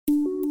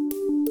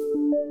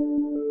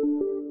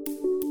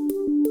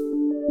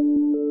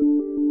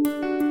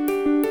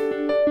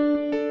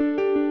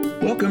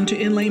Welcome to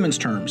In Layman's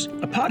Terms,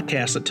 a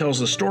podcast that tells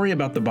the story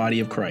about the body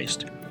of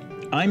Christ.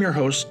 I'm your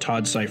host,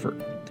 Todd Seifert.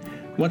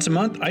 Once a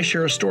month, I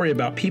share a story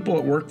about people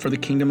at work for the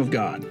kingdom of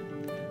God.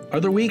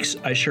 Other weeks,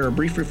 I share a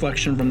brief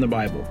reflection from the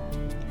Bible.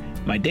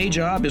 My day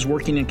job is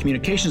working in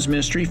communications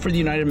ministry for the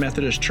United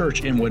Methodist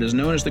Church in what is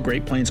known as the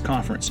Great Plains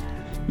Conference,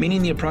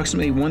 meaning the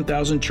approximately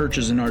 1,000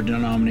 churches in our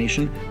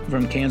denomination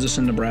from Kansas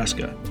and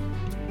Nebraska.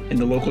 In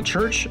the local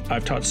church,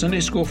 I've taught Sunday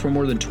school for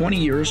more than 20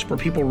 years for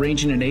people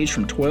ranging in age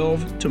from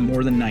 12 to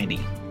more than 90.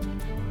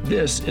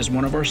 This is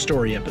one of our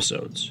story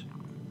episodes.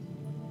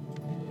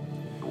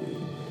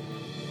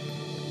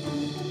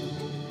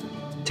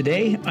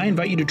 Today, I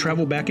invite you to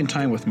travel back in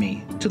time with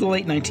me to the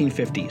late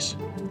 1950s.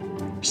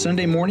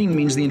 Sunday morning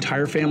means the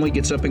entire family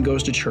gets up and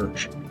goes to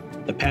church.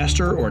 The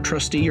pastor or a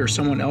trustee or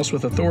someone else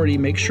with authority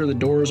makes sure the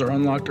doors are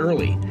unlocked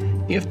early,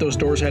 if those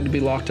doors had to be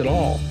locked at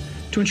all,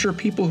 to ensure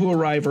people who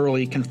arrive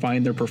early can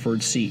find their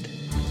preferred seat.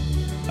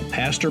 A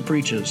pastor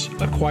preaches,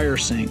 a choir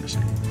sings,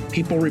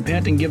 people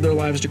repent and give their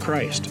lives to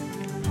Christ.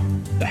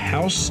 The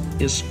house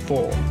is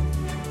full,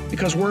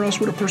 because where else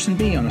would a person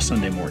be on a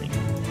Sunday morning?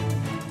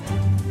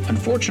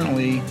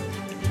 Unfortunately,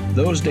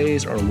 those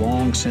days are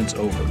long since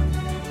over.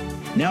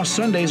 Now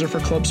Sundays are for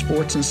club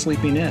sports and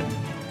sleeping in,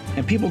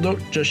 and people don't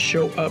just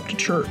show up to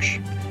church.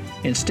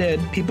 Instead,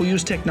 people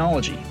use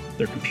technology,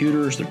 their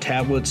computers, their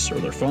tablets, or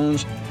their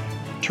phones,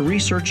 to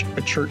research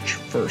a church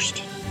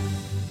first.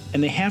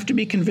 And they have to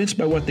be convinced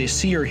by what they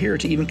see or hear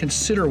to even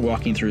consider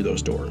walking through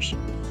those doors.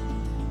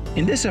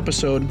 In this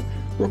episode,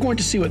 we're going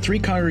to see what 3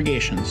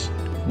 congregations,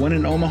 one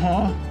in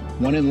Omaha,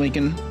 one in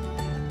Lincoln,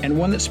 and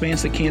one that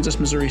spans the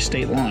Kansas-Missouri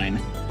state line,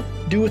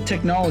 do with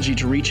technology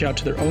to reach out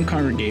to their own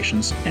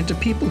congregations and to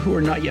people who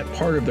are not yet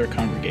part of their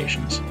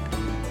congregations.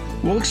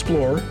 We'll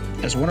explore,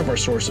 as one of our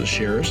sources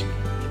shares,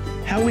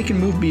 how we can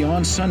move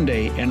beyond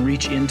Sunday and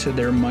reach into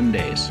their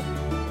Mondays.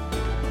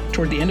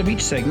 Toward the end of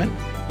each segment,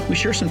 we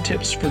share some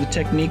tips for the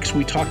techniques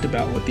we talked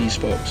about with these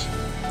folks.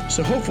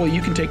 So hopefully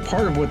you can take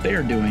part of what they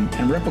are doing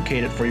and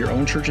replicate it for your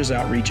own church's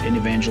outreach and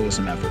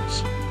evangelism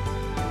efforts.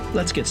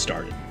 Let's get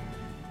started.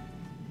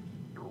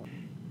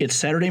 It's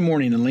Saturday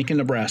morning in Lincoln,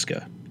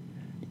 Nebraska.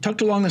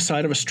 Tucked along the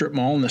side of a strip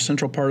mall in the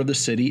central part of the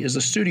city is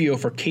the studio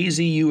for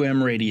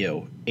KZUM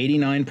Radio,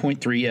 89.3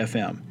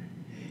 FM.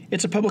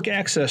 It's a public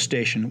access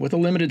station with a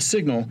limited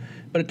signal,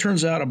 but it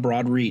turns out a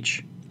broad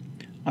reach.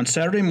 On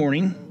Saturday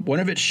morning, one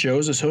of its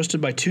shows is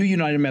hosted by 2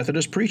 United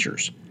Methodist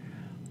preachers,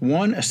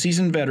 one a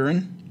seasoned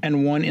veteran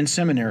and one in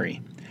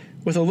seminary,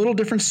 with a little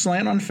different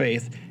slant on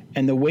faith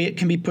and the way it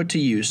can be put to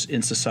use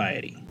in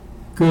society.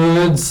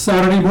 Good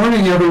Saturday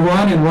morning,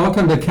 everyone, and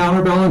welcome to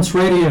Counterbalance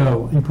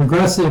Radio, a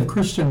progressive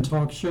Christian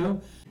talk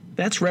show.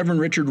 That's Reverend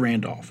Richard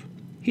Randolph.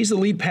 He's the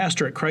lead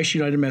pastor at Christ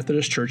United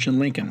Methodist Church in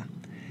Lincoln.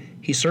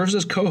 He serves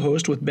as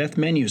co-host with Beth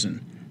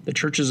Menusen, the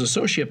church's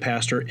associate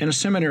pastor and a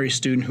seminary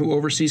student who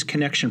oversees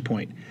Connection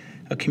Point,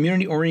 a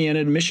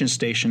community-oriented mission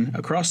station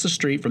across the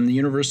street from the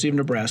University of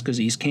Nebraska's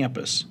East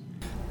Campus.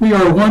 We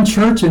are one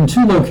church in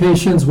 2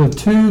 locations with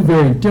 2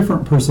 very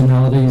different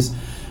personalities,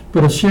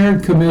 but a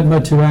shared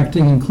commitment to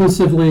acting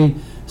inclusively,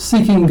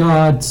 seeking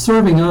God,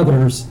 serving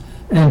others,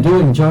 and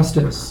doing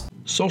justice.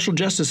 Social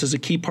justice is a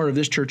key part of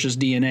this church's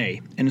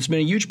DNA, and it's been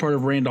a huge part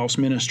of Randolph's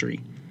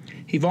ministry.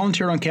 He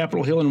volunteered on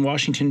Capitol Hill in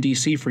Washington,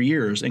 D.C. for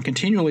years and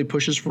continually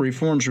pushes for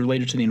reforms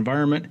related to the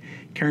environment,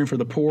 caring for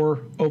the poor,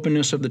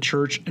 openness of the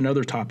church, and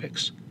other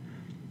topics.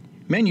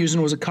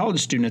 Menusen was a college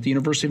student at the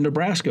University of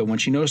Nebraska when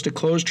she noticed a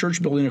closed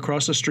church building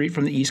across the street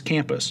from the East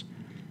Campus.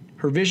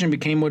 Her vision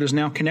became what is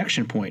now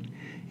Connection Point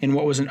in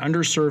what was an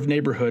underserved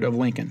neighborhood of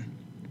Lincoln.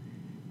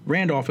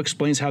 Randolph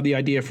explains how the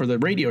idea for the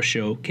radio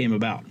show came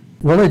about.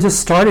 Well, it just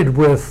started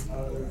with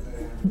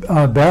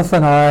Beth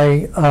and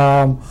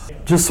I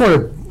just sort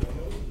of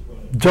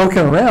joking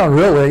around,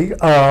 really.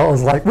 I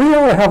was like, we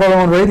ought to have our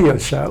own radio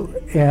show.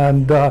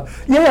 And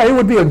yeah, it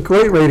would be a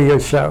great radio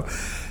show.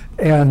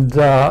 And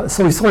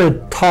so we sort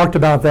of talked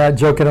about that,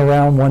 joking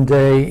around one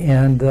day.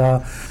 And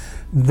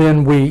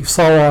then we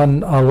saw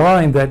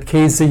online that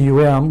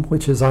KZUM,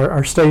 which is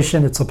our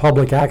station, it's a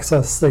public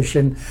access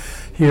station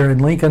here in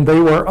Lincoln, they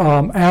were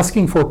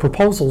asking for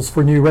proposals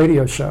for new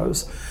radio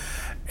shows.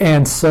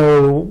 And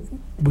so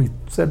we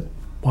said,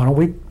 why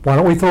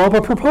don't we throw up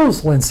a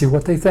proposal and see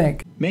what they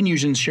think?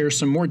 Menusen shares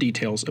some more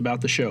details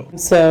about the show.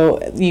 So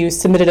you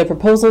submitted a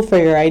proposal for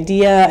your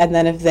idea, and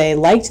then if they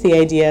liked the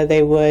idea,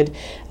 they would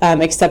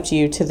accept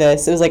you to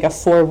this. It was like a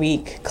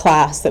 4-week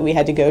class that we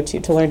had to go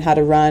to learn how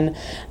to run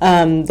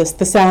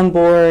the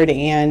soundboard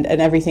and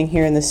everything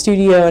here in the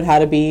studio, and how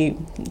to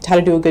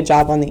do a good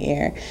job on the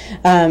air.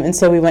 And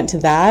so we went to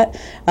that,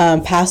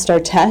 passed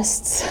our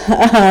tests,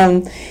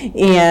 and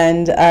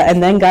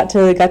then got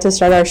to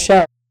start our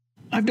show.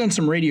 I've done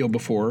some radio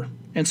before,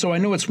 and so I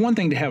know it's one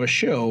thing to have a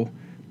show,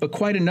 but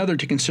quite another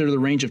to consider the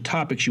range of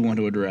topics you want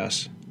to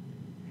address.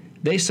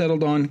 They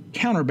settled on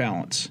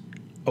Counterbalance,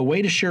 a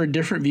way to share a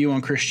different view on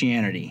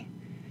Christianity.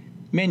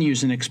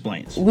 Menusen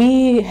explains.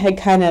 We had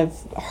kind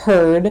of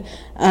heard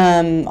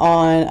on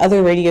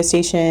other radio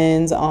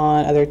stations,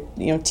 on other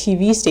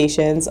TV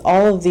stations,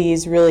 all of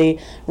these really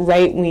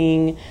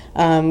right-wing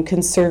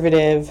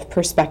conservative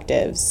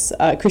perspectives,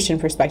 Christian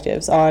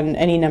perspectives on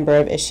any number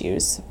of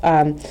issues,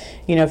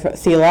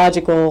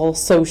 theological,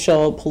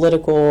 social,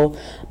 political.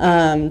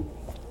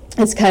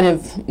 It's kind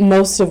of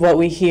most of what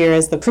we hear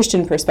as the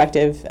Christian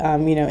perspective,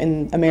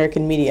 in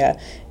American media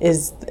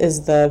is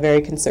the very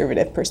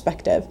conservative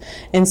perspective.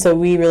 And so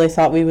we really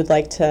thought we would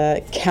like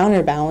to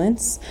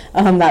counterbalance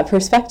that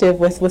perspective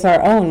with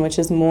our own, which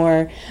is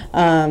more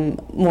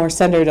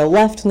centered a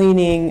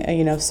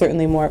left-leaning,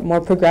 certainly more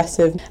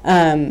progressive.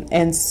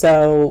 And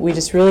so we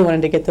just really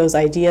wanted to get those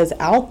ideas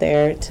out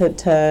there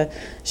to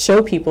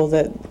show people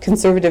that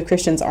conservative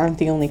Christians aren't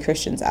the only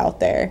Christians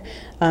out there.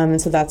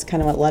 And so that's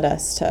kind of what led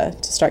us to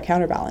start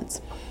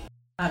Counterbalance.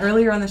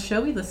 Earlier on the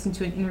show, we listened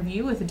to an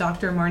interview with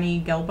Dr.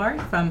 Marnie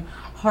Gelbart from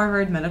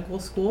Harvard Medical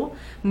School.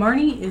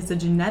 Marnie is a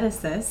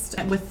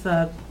geneticist with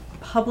the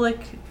Public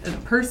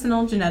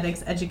Personal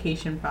Genetics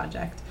Education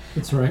Project.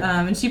 That's right.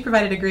 And she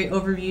provided a great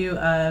overview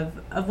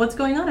of what's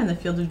going on in the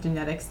field of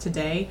genetics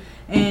today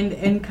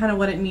and kind of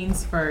what it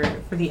means for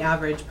the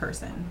average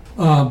person.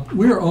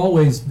 We're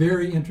always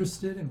very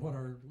interested in what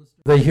our listeners...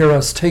 They hear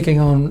us taking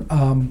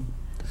on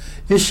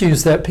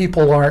issues that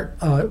people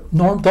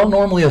don't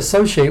normally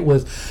associate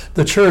with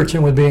the church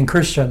and with being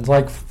Christians,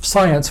 like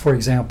science, for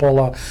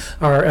example.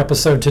 Our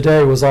episode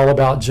today was all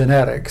about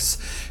genetics.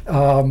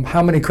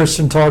 How many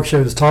Christian talk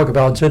shows talk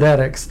about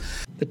genetics?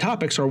 The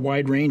topics are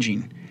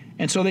wide-ranging,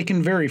 and so they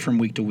can vary from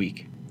week to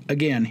week.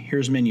 Again,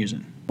 here's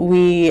Menusen.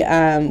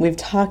 We've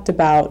talked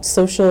about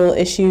social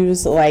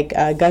issues like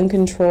gun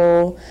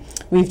control.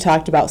 We've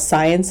talked about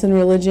science and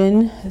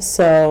religion,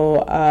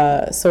 so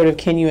sort of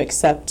can you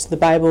accept the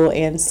Bible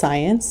and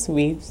science?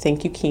 We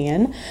think you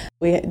can.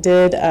 We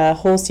did a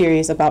whole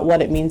series about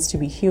what it means to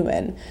be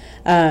human.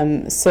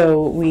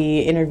 So we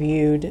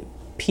interviewed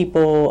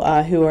people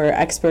who are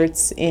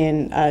experts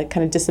in kind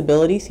of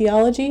disability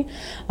theology.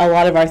 A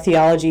lot of our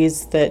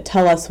theologies that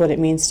tell us what it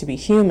means to be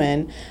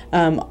human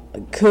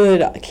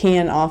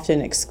can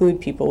often exclude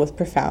people with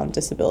profound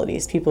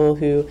disabilities, people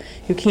who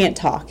can't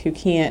talk, who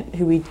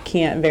we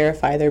can't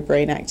verify their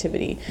brain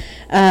activity.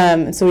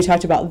 So we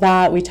talked about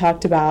that. We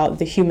talked about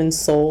the human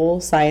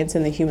soul, science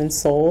and the human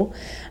soul.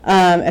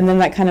 And then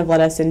that kind of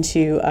led us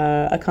into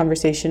a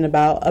conversation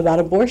about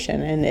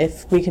abortion and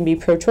if we can be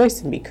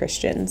pro-choice and be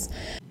Christians.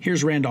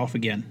 Here's Randolph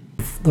again.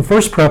 The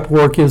first prep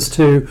work is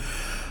to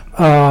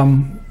do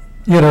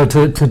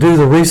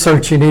the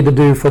research you need to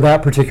do for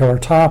that particular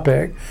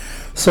topic.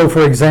 So,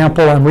 for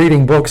example, I'm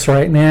reading books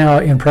right now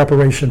in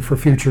preparation for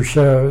future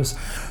shows.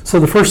 So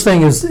the first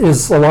thing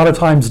is a lot of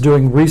times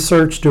doing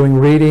research, doing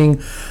reading.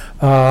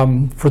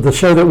 For the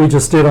show that we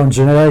just did on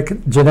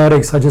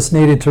genetics, I just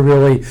needed to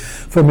really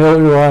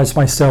familiarize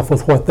myself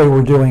with what they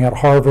were doing at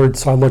Harvard,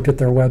 so I looked at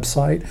their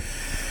website.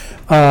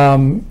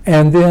 And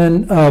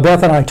then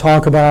Beth and I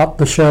talk about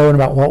the show and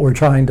about what we're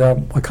trying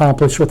to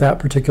accomplish with that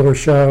particular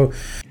show.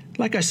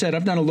 Like I said,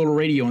 I've done a little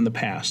radio in the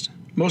past,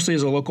 mostly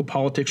as a local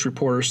politics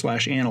reporter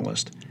 /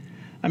 analyst.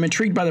 I'm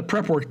intrigued by the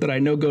prep work that I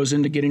know goes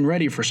into getting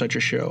ready for such a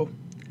show.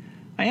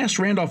 I asked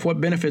Randolph what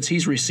benefits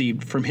he's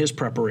received from his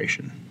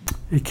preparation.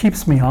 It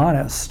keeps me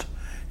honest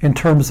in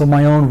terms of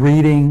my own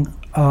reading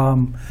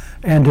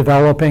and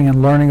developing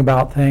and learning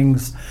about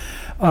things.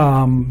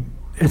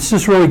 It's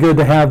just really good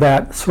to have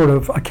that sort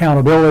of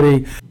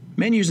accountability.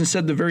 Menusen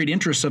said the varied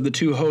interests of the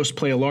two hosts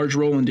play a large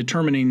role in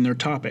determining their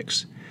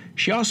topics.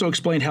 She also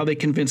explained how they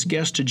convince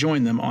guests to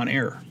join them on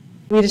air.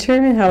 We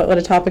determine what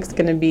a topic's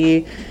going to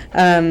be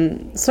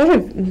sort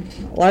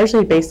of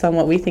largely based on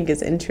what we think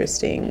is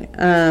interesting.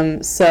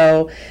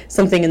 So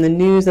something in the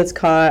news that's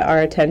caught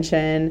our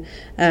attention,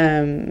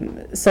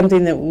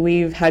 something that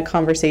we've had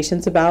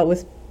conversations about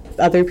with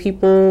other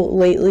people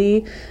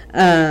lately.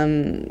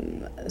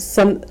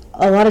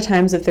 A lot of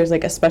times if there's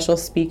like a special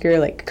speaker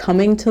like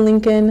coming to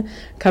Lincoln,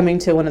 coming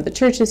to one of the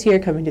churches here,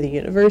 coming to the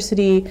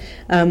university,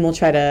 we'll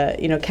try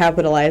to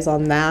capitalize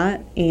on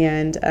that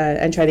and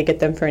try to get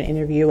them for an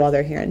interview while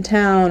they're here in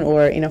town,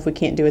 or if we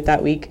can't do it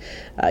that week,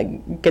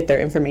 get their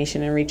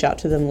information and reach out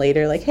to them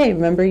later like, hey,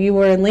 remember you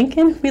were in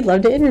Lincoln? We'd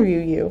love to interview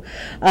you.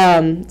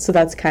 So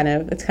that's kind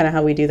of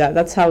how we do that.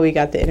 That's how we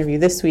got the interview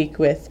this week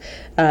with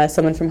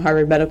someone from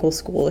Harvard Medical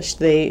School.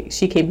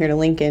 She came here to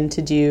Lincoln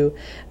to do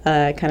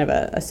kind of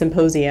a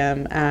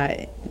symposium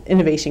at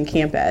Innovation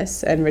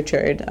Campus, and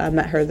Richard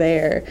met her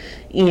there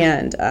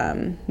and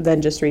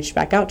then just reached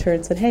back out to her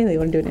and said, hey, they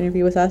want to do an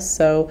interview with us.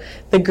 So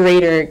the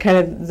greater kind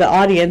of the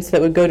audience that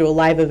would go to a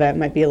live event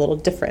might be a little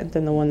different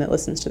than the one that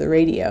listens to the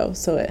radio,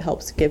 so it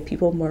helps give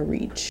people more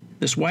reach.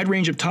 This wide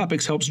range of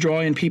topics helps draw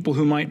in people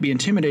who might be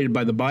intimidated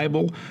by the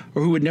Bible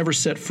or who would never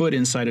set foot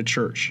inside a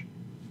church.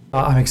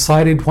 I'm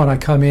excited when I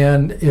come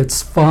in.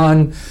 It's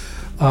fun.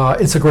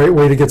 It's a great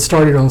way to get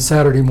started on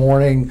Saturday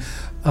morning,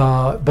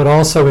 but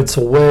also it's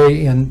a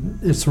way, and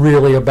it's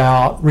really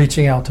about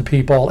reaching out to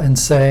people and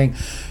saying,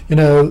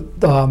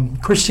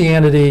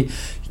 Christianity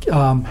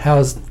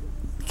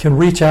can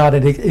reach out,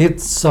 and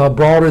it's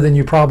broader than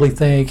you probably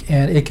think,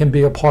 and it can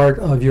be a part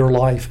of your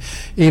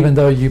life, even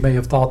though you may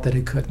have thought that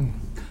it couldn't.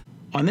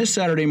 On this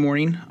Saturday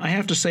morning, I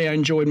have to say I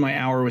enjoyed my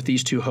hour with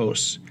these two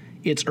hosts.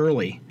 It's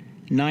early,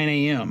 9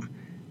 a.m.,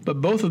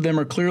 but both of them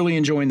are clearly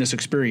enjoying this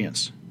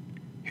experience.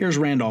 Here's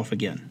Randolph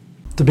again.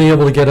 To be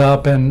able to get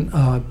up and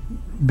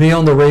be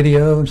on the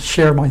radio,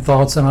 share my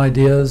thoughts and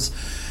ideas,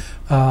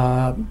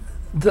 I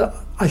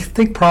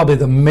think probably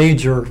the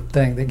major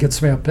thing that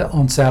gets me up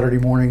on Saturday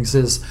mornings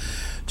is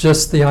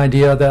just the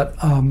idea that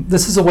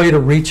this is a way to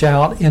reach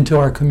out into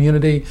our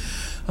community,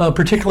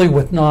 particularly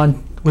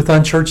with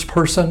unchurched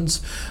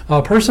persons,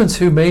 persons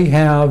who may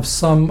have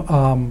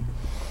some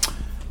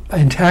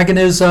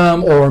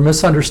antagonism or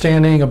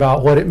misunderstanding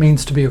about what it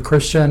means to be a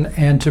Christian,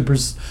 and to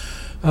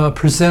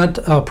present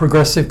a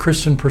progressive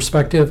Christian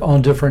perspective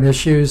on different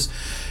issues.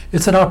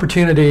 It's an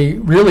opportunity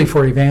really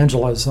for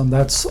evangelism.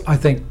 That's, I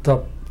think,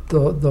 the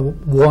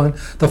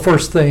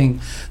first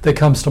thing that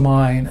comes to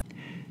mind.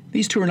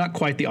 These two are not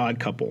quite the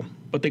odd couple,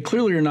 but they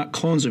clearly are not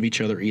clones of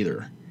each other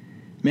either.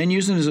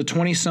 Menusen is a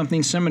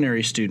 20-something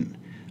seminary student,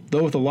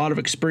 though with a lot of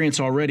experience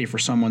already for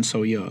someone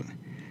so young.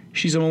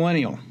 She's a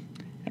millennial.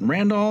 And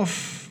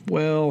Randolph,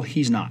 well,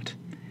 he's not.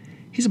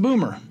 He's a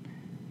boomer.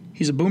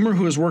 He's a boomer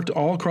who has worked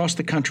all across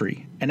the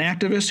country, an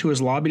activist who has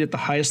lobbied at the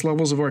highest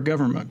levels of our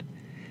government.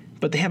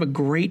 But they have a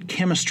great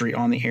chemistry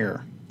on the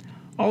air.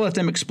 I'll let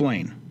them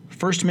explain.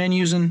 First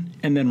Menusen,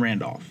 and then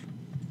Randolph.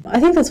 I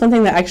think that's one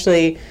thing that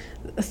actually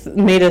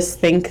made us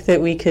think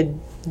that we could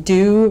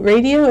do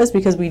radio, is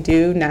because we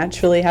do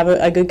naturally have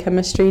a good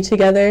chemistry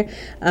together.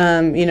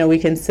 We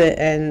can sit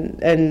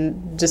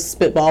and just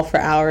spitball for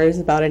hours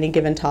about any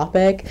given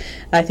topic.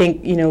 I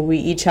think, we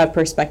each have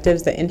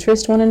perspectives that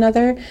interest one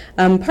another.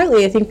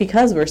 Partly, I think,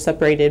 because we're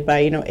separated by,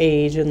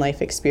 age and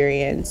life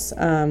experience.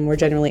 We're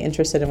generally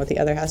interested in what the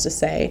other has to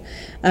say.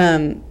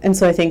 And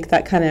so I think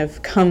that kind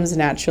of comes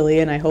naturally,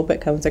 and I hope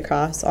it comes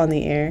across on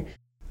the air.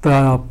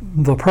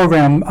 The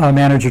program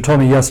manager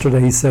told me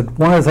yesterday, he said,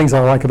 one of the things I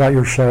like about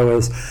your show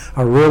is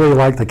I really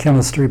like the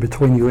chemistry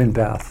between you and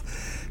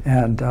Beth.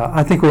 And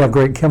I think we have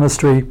great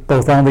chemistry,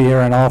 both on the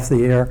air and off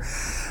the air.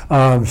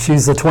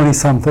 She's a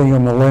 20-something, a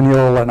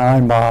millennial, and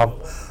I'm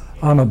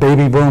a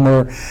baby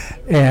boomer.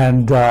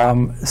 And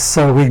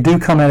so we do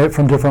come at it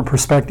from different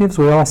perspectives.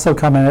 We also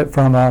come at it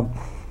from a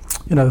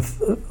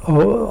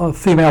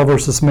female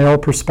versus male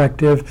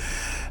perspective.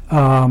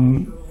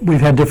 We've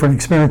had different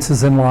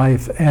experiences in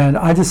life, and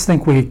I just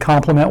think we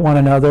complement one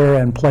another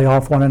and play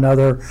off one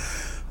another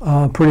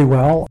pretty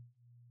well.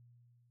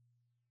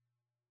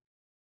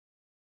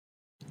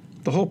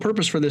 The whole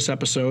purpose for this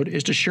episode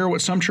is to share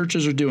what some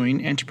churches are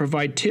doing and to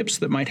provide tips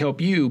that might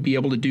help you be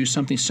able to do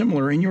something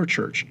similar in your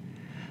church.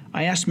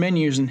 I asked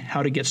Menusen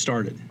how to get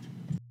started.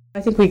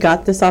 I think we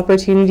got this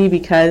opportunity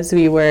because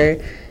we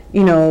were,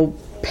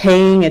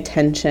 paying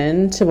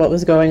attention to what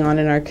was going on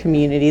in our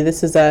community.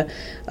 This is a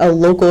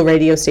local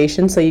radio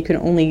station, so you can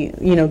only,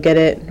 get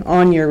it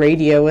on your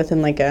radio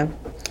within like a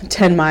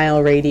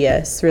 10-mile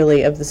radius,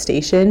 really, of the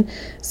station.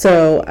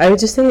 So I would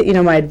just say,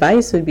 my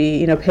advice would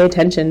be, pay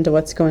attention to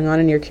what's going on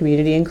in your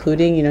community,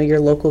 including, your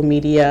local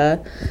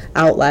media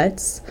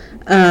outlets.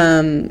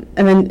 And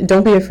then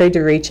don't be afraid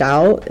to reach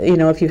out,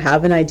 if you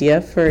have an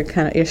idea for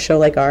kind of a show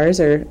like ours,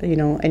 or,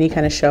 any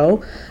kind of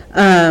show.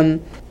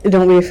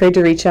 Don't be afraid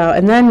to reach out.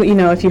 And then,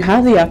 if you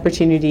have the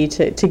opportunity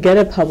to get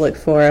a public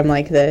forum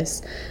like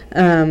this,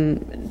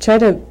 try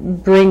to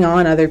bring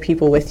on other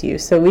people with you.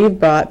 So we've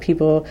brought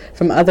people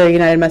from other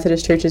United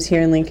Methodist churches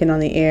here in Lincoln on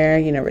the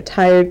air,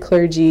 retired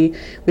clergy.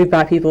 We've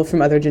brought people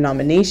from other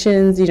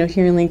denominations,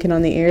 here in Lincoln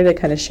on the air to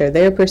kind of share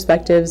their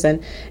perspectives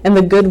and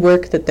the good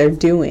work that they're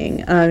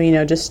doing,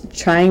 just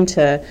trying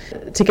to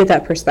get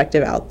that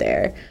perspective out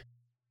there.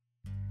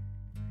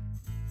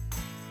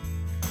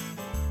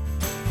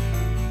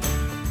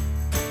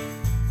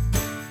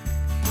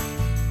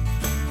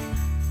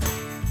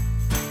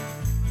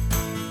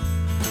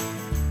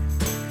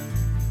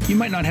 You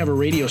might not have a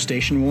radio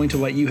station willing to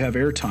let you have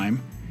airtime,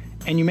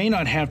 and you may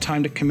not have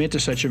time to commit to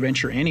such a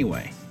venture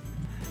anyway.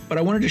 But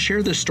I wanted to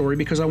share this story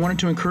because I wanted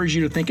to encourage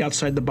you to think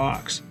outside the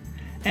box.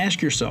 Ask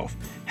yourself,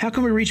 how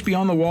can we reach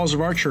beyond the walls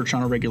of our church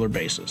on a regular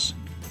basis?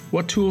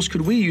 What tools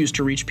could we use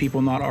to reach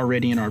people not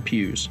already in our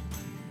pews?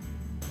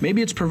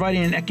 Maybe it's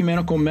providing an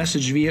ecumenical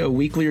message via a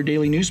weekly or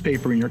daily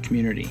newspaper in your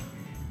community.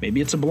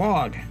 Maybe it's a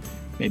blog.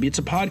 Maybe it's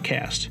a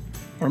podcast.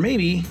 Or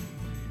maybe,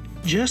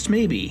 just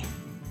maybe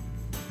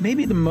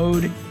the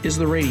mode is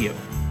the radio.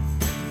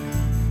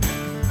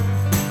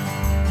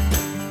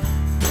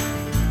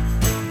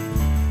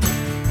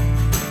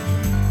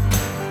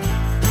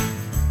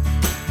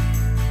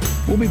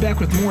 We'll be back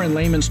with more in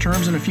layman's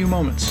terms in a few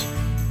moments.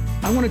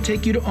 I want to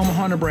take you to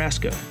Omaha,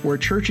 Nebraska, where a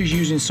church is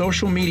using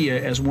social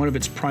media as one of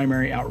its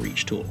primary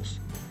outreach tools.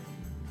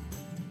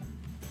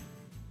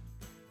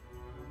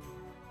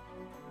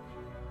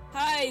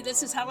 Hi,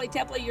 this is Holly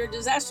Tepley, your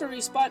disaster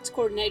response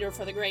coordinator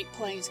for the Great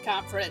Plains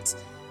Conference.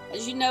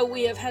 As you know,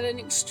 we have had an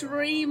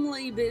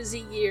extremely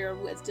busy year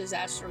with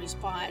disaster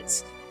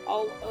response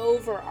all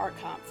over our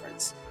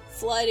conference.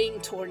 flooding,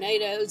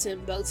 tornadoes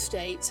in both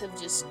states have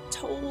just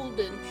told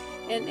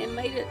and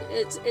made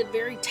it's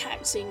very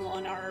taxing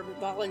on our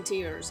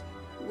volunteers.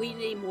 We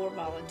need more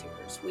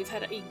volunteers. We've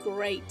had a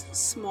great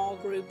small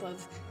group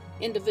of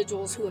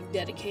individuals who have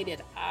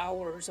dedicated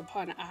hours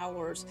upon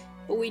hours,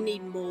 but we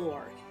need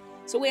more.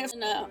 So we have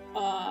an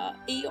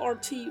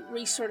ERT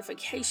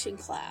recertification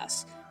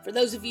class. For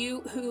those of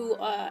you who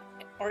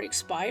are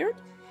expired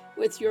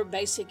with your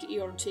basic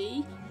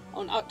ERT,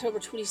 on October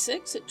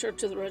 26th at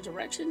Church of the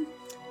Resurrection,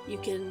 you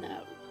can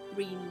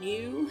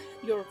renew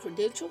your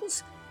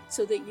credentials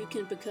so that you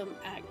can become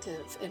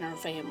active in our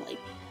family.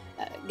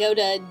 Go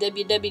to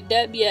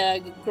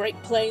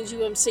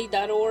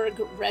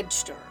www.greatplainsumc.org,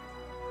 register.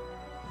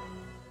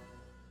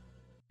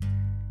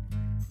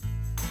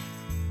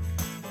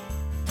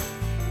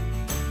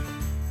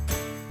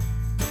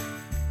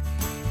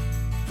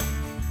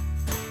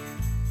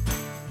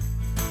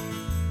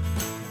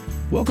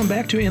 Welcome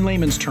back to In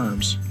Layman's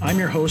Terms. I'm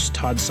your host,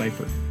 Todd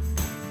Seifert.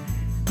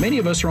 Many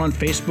of us are on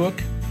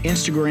Facebook,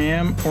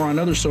 Instagram, or on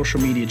other social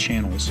media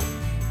channels.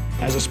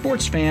 As a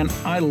sports fan,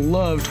 I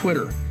love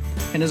Twitter.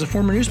 And as a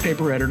former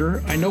newspaper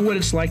editor, I know what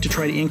it's like to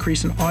try to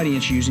increase an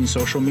audience using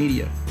social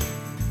media.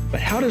 But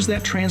how does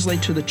that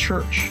translate to the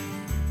church?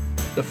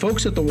 The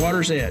folks at the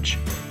Water's Edge,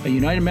 a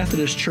United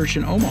Methodist church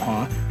in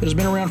Omaha that has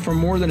been around for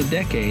more than a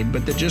decade,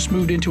 but that just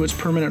moved into its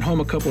permanent home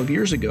a couple of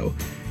years ago,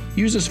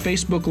 uses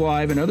Facebook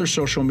Live and other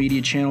social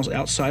media channels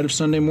outside of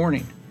Sunday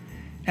morning.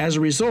 As a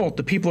result,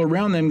 the people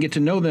around them get to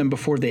know them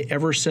before they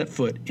ever set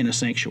foot in a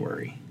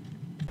sanctuary.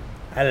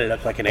 I had to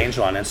look like an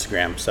angel on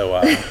Instagram,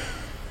 so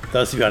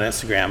those of you on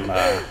Instagram,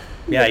 I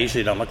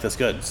usually don't look this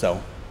good,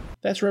 so.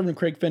 That's Reverend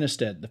Craig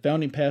Finnestead, the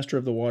founding pastor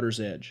of the Water's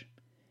Edge.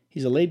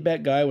 He's a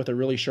laid-back guy with a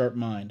really sharp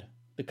mind,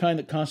 the kind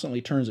that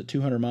constantly turns at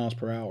 200 miles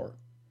per hour.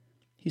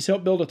 He's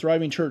helped build a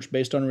thriving church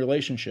based on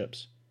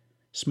relationships,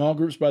 small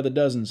groups by the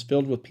dozens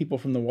filled with people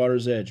from the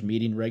Water's Edge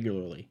meeting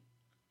regularly.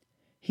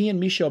 He and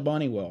Michelle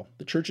Bonnywell,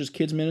 the church's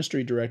kids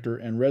ministry director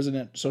and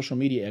resident social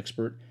media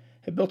expert,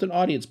 have built an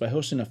audience by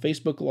hosting a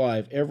Facebook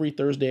Live every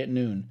Thursday at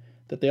noon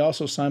that they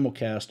also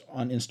simulcast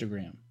on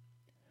Instagram.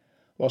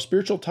 While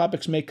spiritual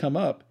topics may come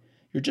up,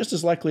 you're just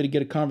as likely to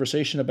get a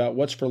conversation about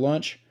what's for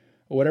lunch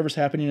or whatever's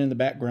happening in the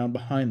background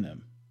behind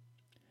them.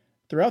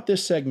 Throughout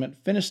this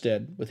segment,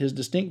 Finnestead, with his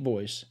distinct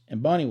voice,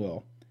 and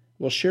Bonnywell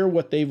will share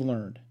what they've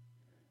learned.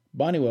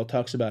 Bonnywell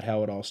talks about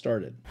how it all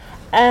started.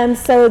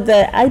 So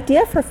the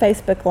idea for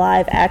Facebook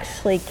Live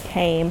actually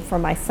came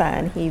from my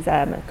son. He's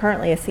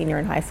currently a senior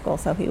in high school,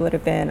 so he would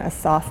have been a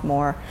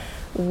sophomore.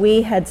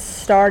 We had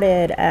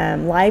started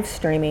live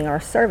streaming our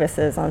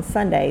services on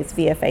Sundays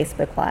via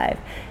Facebook Live.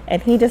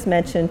 And he just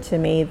mentioned to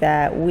me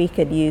that we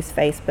could use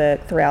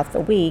Facebook throughout the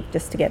week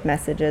just to get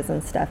messages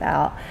and stuff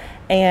out.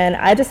 And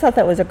I just thought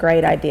that was a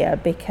great idea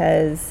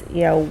because,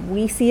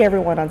 we see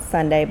everyone on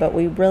Sunday, but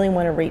we really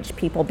want to reach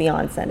people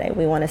beyond Sunday.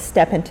 We want to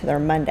step into their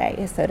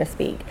Monday, so to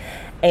speak.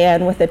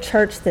 And with a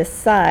church this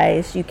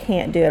size, you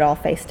can't do it all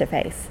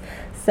face-to-face.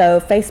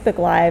 So Facebook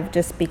Live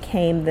just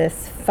became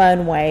this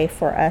fun way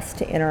for us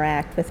to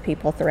interact with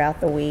people throughout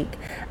the week.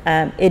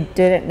 It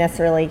didn't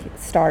necessarily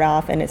start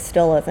off, and it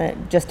still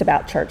isn't, just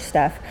about church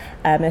stuff.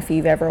 If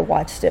you've ever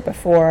watched it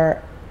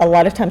before, a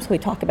lot of times we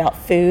talk about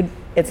food.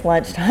 It's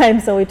lunchtime,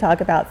 so we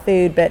talk about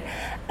food. But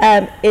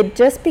it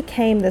just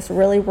became this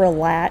really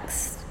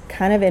relaxed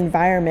kind of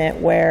environment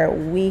where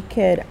we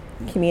could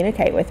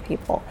communicate with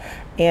people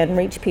and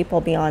reach people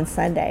beyond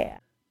Sunday.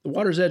 The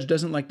Water's Edge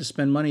doesn't like to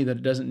spend money that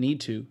it doesn't need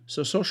to,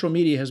 so social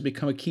media has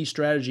become a key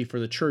strategy for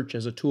the church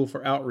as a tool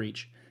for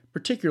outreach,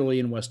 particularly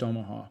in West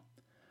Omaha.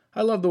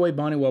 I love the way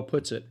Bonnywell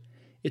puts it.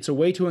 It's a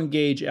way to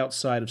engage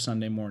outside of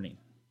Sunday morning.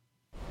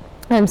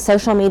 And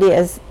social media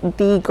is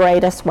the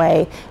greatest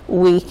way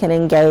we can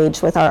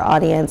engage with our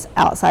audience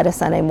outside of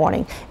Sunday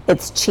morning.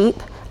 It's cheap.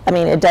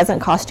 It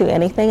doesn't cost you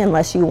anything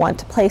unless you want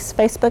to place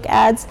Facebook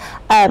ads.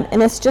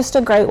 And it's just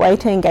a great way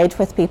to engage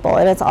with people.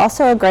 And it's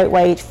also a great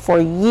way for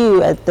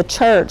you at the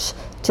church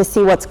to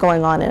see what's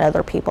going on in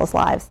other people's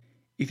lives.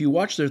 If you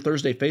watch their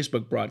Thursday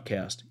Facebook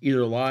broadcast,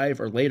 either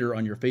live or later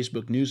on your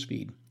Facebook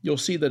newsfeed, you'll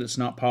see that it's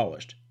not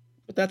polished.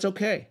 But that's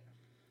okay.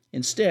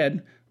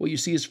 Instead, what you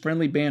see is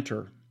friendly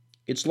banter.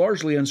 It's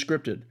largely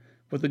unscripted,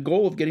 with the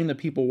goal of getting the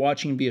people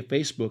watching via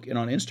Facebook and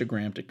on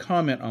Instagram to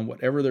comment on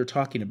whatever they're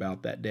talking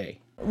about that day.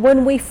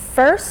 When we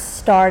first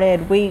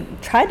started, we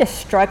tried to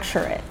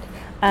structure it.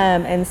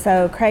 And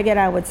so Craig and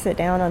I would sit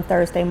down on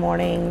Thursday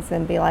mornings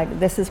and be like,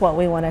 this is what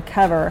we want to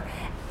cover.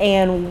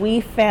 And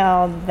we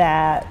found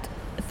that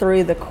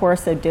through the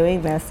course of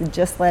doing this,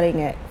 just letting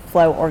it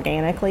flow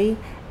organically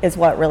is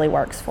what really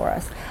works for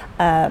us.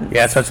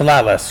 So it's a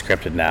lot less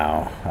scripted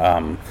now.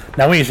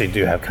 Now we usually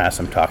do have kind of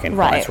some talking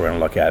points we're going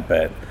to look at,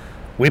 but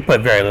we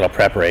put very little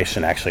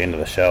preparation actually into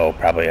the show,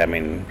 probably,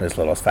 as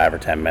little as 5 or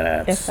 10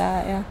 minutes. If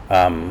that,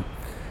 yeah.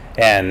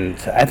 And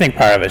I think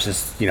part of it is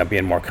just,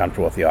 being more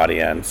comfortable with the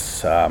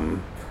audience,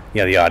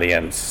 the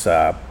audience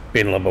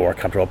being a little bit more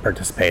comfortable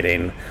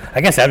participating. I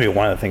guess that'd be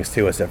one of the things,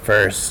 too, is at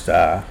first,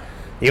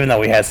 even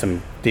though we had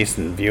some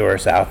decent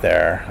viewers out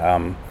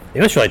there,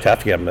 it was really tough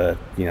to get them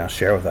to,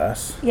 share with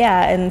us.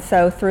 Yeah, and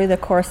so through the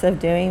course of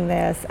doing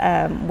this,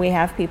 we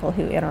have people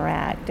who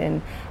interact,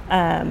 and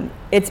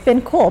it's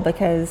been cool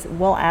because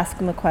we'll ask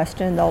them a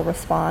question, they'll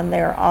respond.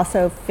 They're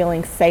also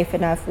feeling safe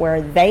enough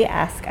where they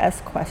ask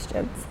us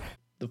questions.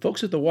 The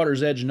folks at the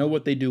Water's Edge know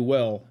what they do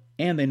well,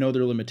 and they know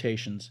their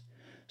limitations.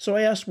 So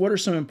I asked what are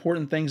some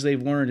important things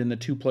they've learned in the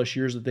 2+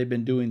 years that they've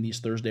been doing these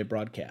Thursday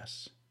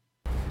broadcasts.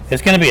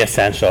 It's going to be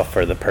essential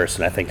for the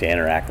person, I think, to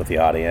interact with the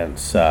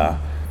audience. I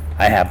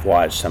have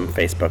watched some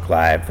Facebook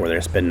Live where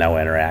there's been no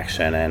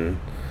interaction, and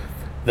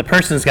the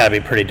person's got to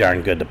be pretty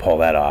darn good to pull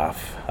that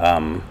off.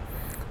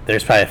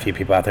 There's probably a few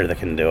people out there that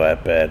can do it,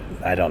 but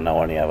I don't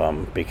know any of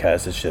them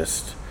because it's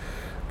just,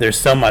 there's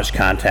so much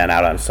content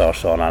out on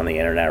social and on the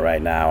internet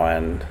right now,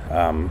 and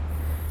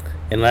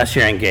unless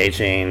you're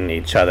engaging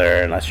each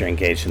other, unless you're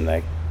engaging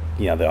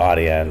the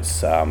audience,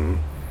 they're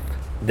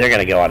going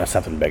to go on to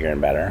something bigger and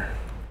better.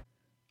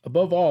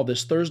 Above all,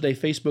 this Thursday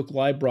Facebook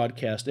Live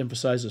broadcast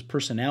emphasizes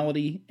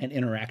personality and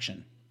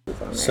interaction.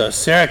 So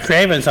Sarah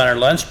Craven's on her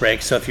lunch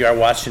break, so if you are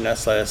watching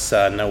us, let us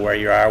know where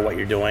you are, what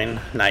you're doing.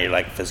 Not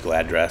your physical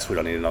address, we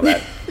don't need to know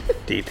that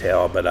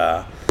detail,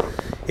 but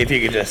if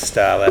you could just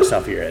let us know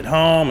if you're at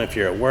home, if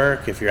you're at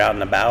work, if you're out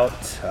and about,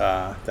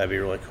 that'd be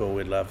really cool.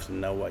 We'd love to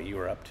know what you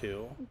were up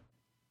to.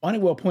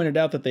 Honeywell pointed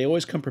out that they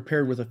always come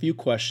prepared with a few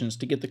questions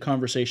to get the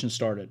conversation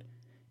started.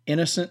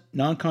 Innocent,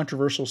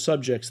 non-controversial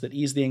subjects that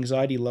ease the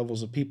anxiety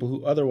levels of people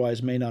who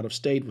otherwise may not have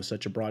stayed with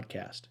such a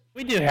broadcast.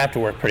 We do have to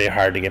work pretty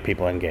hard to get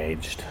people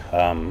engaged.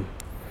 So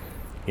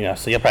you'll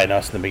probably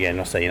notice in the beginning,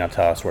 we'll say,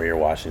 tell us where you're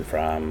watching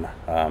from.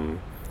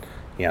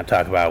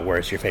 Talk about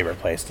where's your favorite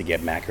place to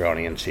get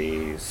macaroni and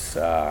cheese.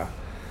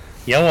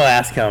 We'll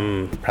ask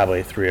them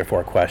probably 3 or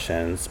 4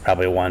 questions,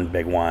 probably one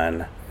big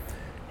one.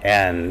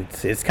 And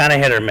it's kind of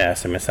hit or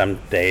miss. I mean, some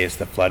days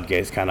the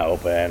floodgates kind of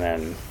open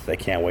and they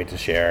can't wait to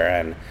share.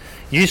 And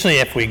usually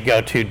if we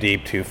go too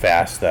deep too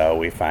fast, though,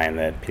 we find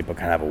that people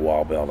kind of have a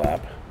wall build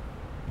up.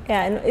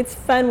 Yeah, and it's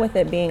fun with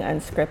it being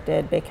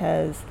unscripted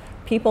because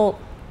people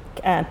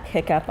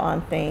pick up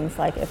on things.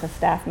 Like if a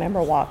staff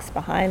member walks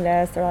behind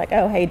us, they're like,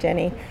 oh, hey,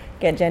 Jenny,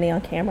 get Jenny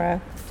on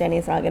camera.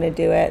 Jenny's not going to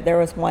do it. There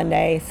was one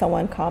day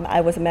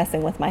I was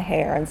messing with my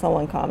hair and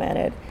someone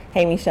commented,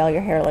 hey, Michelle,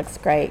 your hair looks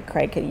great.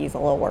 Craig could use a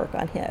little work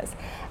on his.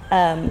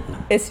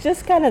 It's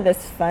just kind of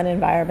this fun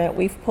environment.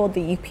 We've pulled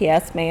the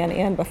UPS man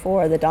in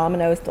before, the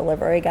Domino's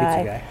delivery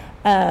guy.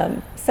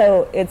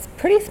 So it's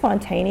pretty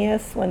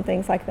spontaneous when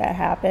things like that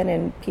happen,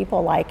 and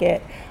people like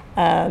it.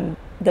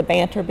 The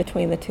banter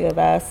between the two of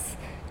us,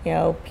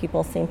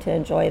 people seem to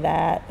enjoy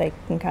that. They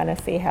can kind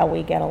of see how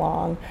we get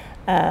along.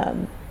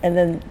 And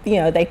then,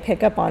 they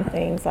pick up on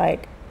things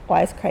like,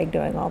 why is Craig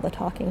doing all the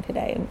talking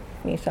today? And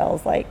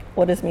Michelle's like,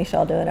 what is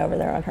Michelle doing over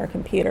there on her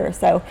computer?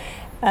 So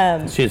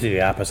it's usually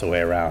the opposite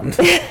way around.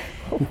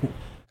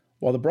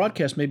 While the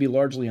broadcast may be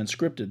largely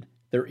unscripted,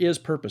 there is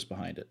purpose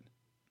behind it.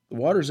 The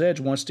Water's Edge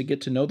wants to get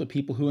to know the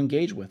people who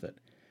engage with it,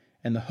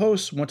 and the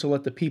hosts want to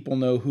let the people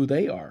know who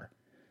they are,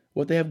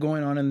 what they have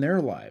going on in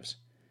their lives,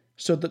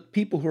 so that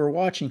people who are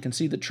watching can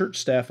see the church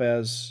staff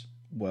as,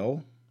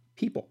 well,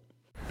 people.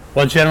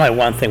 Well, generally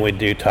one thing we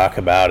do talk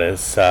about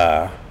is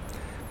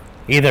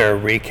either a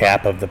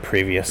recap of the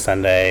previous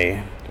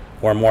Sunday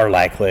or more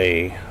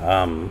likely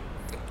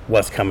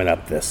what's coming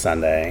up this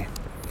Sunday.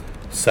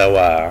 So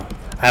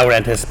I would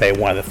anticipate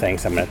one of the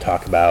things I'm going to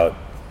talk about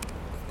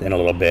in a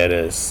little bit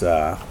is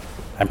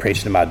I'm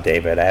preaching about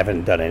David. I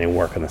haven't done any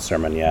work on the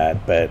sermon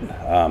yet, but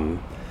kind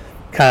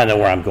of know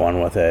where I'm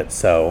going with it.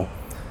 So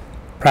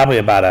probably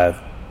about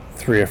a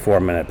 3 or 4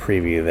 minute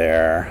preview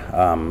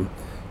there.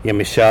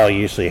 Michelle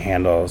usually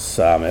handles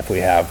if we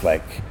have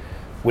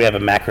a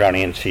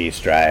macaroni and cheese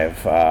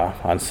drive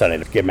on Sunday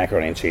to get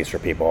macaroni and cheese for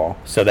people.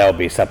 So that will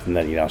be something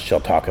that she'll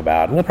talk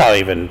about. And we'll probably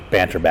even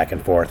banter back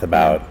and forth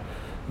about.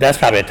 That's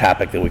probably a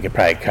topic that we could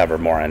probably cover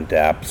more in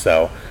depth.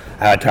 So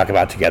I would talk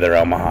about Together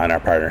Omaha and our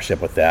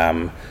partnership with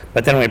them.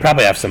 But then we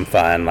probably have some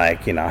fun,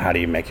 how do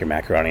you make your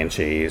macaroni and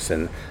cheese?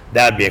 And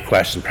that would be a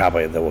question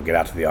probably that we'll get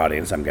out to the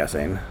audience, I'm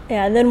guessing.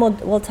 Yeah, and then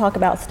we'll talk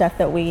about stuff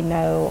that we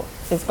know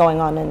is going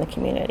on in the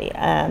community.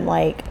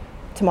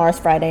 Tomorrow's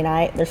Friday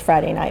night, there's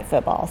Friday night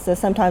football. So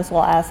sometimes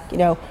we'll ask,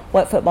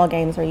 what football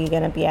games are you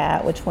going to be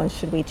at? Which ones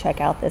should we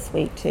check out this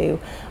week too?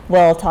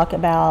 We'll talk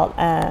about,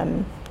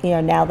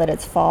 now that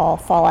it's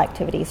fall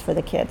activities for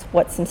the kids.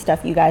 What's some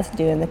stuff you guys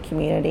do in the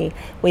community?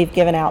 We've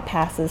given out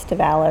passes to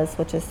Valas,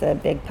 which is the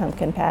big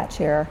pumpkin patch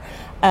here.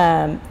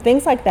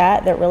 Things like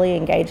that really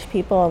engage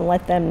people and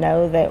let them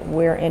know that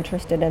we're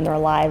interested in their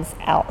lives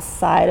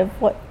outside of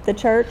the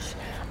church.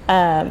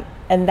 And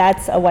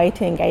that's a way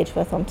to engage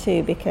with them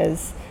too,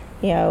 because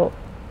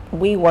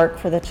we work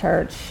for the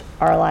church.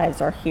 Our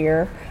lives are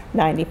here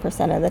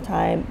 90% of the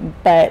time,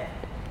 but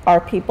our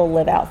people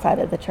live outside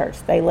of the church.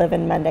 They live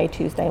in Monday,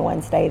 Tuesday,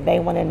 Wednesday. They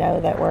want to know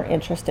that we're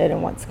interested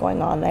in what's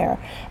going on there.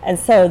 And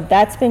so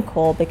that's been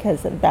cool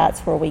because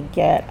that's where we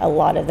get a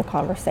lot of the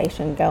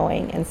conversation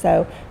going. And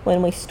so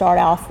when we start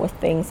off with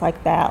things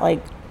like that,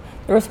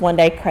 there was one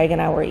day Craig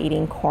and I were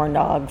eating corn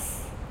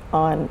dogs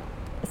on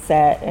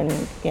set and,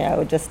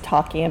 just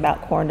talking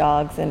about corn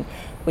dogs, and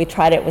we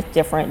tried it with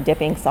different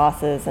dipping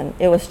sauces, and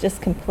it was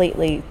just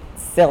completely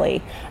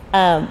silly.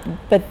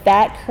 But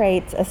that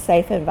creates a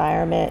safe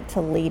environment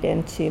to lead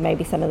into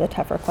maybe some of the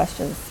tougher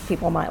questions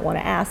people might want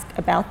to ask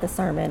about the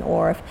sermon,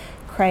 or if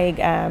Craig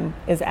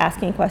is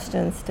asking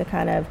questions to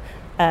kind of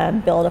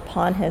build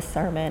upon his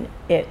sermon,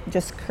 it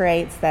just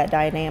creates that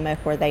dynamic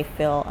where they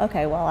feel,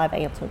 okay, well, I've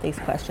answered these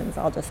questions,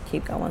 I'll just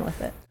keep going with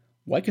it.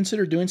 Why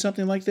consider doing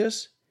something like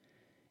this?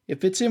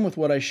 It fits in with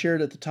what I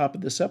shared at the top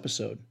of this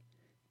episode.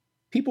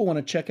 People want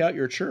to check out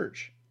your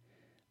church.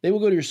 They will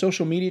go to your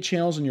social media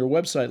channels and your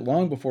website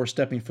long before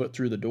stepping foot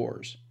through the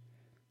doors.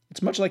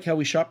 It's much like how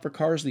we shop for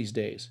cars these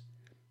days.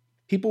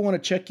 People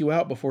want to check you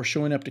out before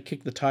showing up to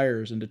kick the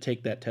tires and to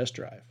take that test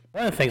drive.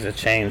 One of the things that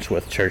changed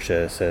with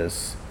churches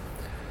is,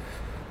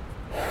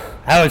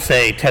 I would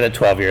say 10 to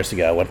 12 years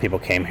ago when people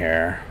came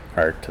here,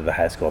 or to the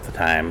high school at the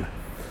time,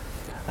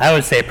 I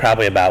would say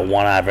probably about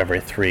 1 out of every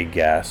 3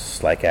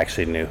 guests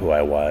actually knew who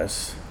I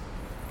was.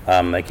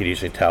 They could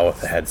usually tell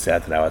with the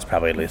headset that I was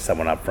probably at least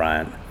someone up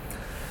front.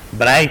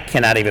 But I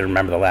cannot even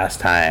remember the last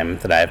time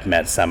that I've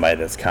met somebody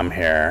that's come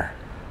here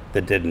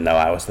that didn't know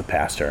I was the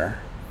pastor.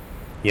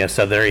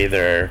 So they're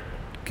either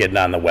getting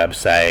on the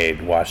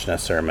website, watching a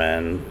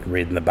sermon,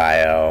 reading the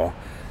bio.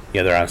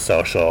 They're on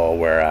social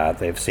where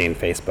they've seen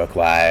Facebook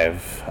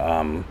Live.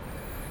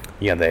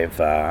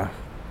 They've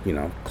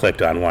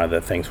clicked on one of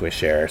the things we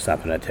share,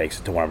 something that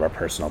takes it to one of our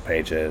personal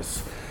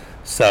pages.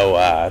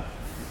 So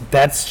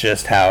that's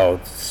just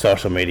how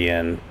social media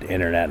and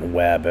internet and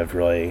web have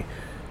really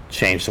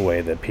changed the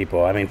way that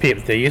people,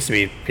 there used to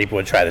be people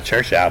would try the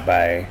church out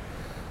by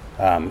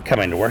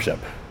coming to worship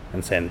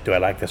and saying, do I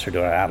like this or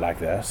do I not like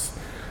this?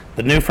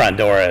 The new front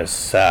door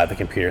is the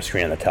computer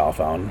screen and the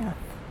telephone.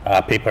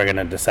 Yeah. People are going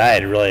to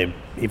decide really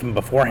even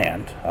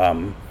beforehand,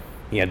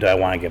 do I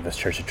want to give this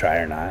church a try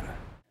or not?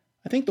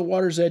 I think the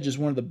Water's Edge is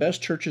one of the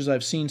best churches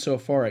I've seen so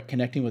far at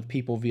connecting with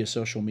people via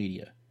social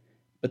media.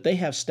 But they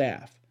have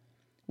staff.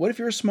 What if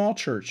you're a small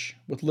church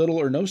with little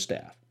or no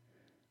staff?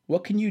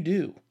 What can you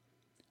do?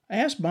 I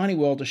asked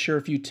Bonniwell to share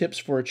a few tips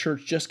for a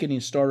church just getting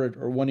started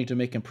or wanting to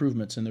make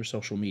improvements in their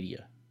social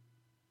media.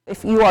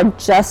 If you are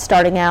just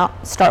starting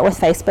out, start with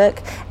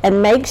Facebook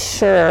and make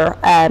sure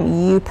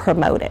you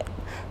promote it.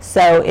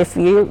 So if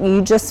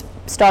you just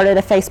started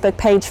a Facebook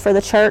page for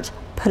the church,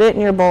 put it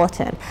in your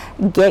bulletin.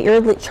 Get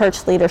your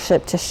church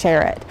leadership to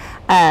share it.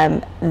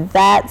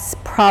 That's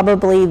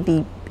probably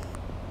the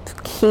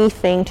key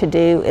thing to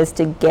do, is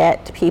to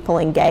get people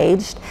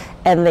engaged,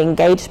 and the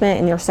engagement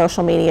in your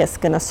social media is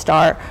going to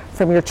start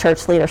from your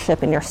church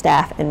leadership and your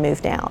staff and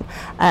move down.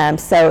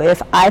 So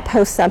if I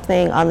post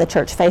something on the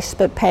church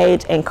Facebook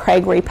page and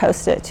Craig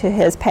reposts it to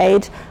his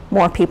page,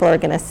 more people are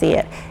going to see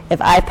it.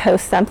 If I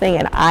post something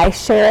and I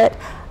share it,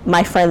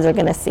 my friends are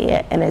going to see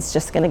it, and it's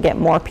just going to get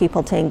more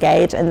people to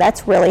engage. And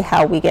that's really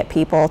how we get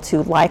people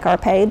to like our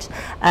page.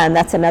 And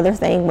that's another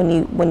thing,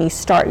 when you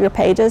start your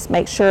pages,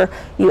 make sure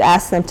you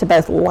ask them to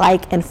both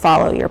like and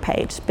follow your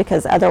page,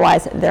 because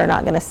otherwise they're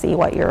not going to see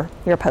what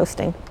you're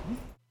posting.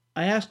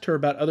 I asked her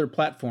about other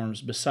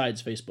platforms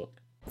besides Facebook.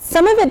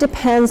 Some of it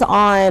depends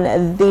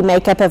on the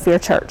makeup of your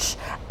church.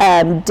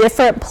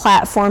 Different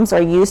platforms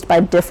are used by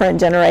different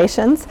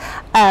generations,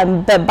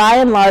 but by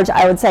and large,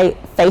 I would say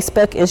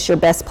Facebook is your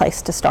best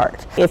place to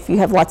start. If you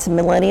have lots of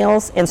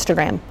millennials,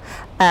 Instagram.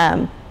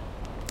 And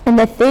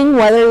the thing,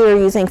 whether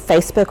you're using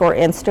Facebook or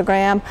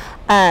Instagram,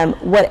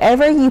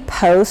 whatever you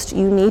post,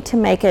 you need to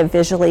make it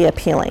visually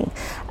appealing.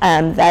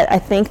 I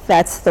think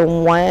that's the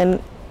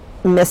one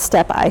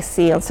misstep I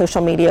see on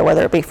social media,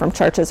 whether it be from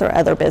churches or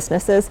other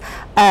businesses.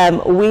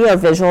 We are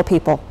visual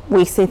people.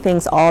 We see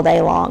things all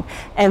day long.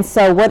 And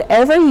so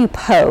whatever you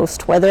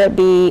post, whether it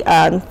be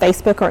on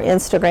Facebook or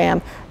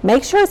Instagram,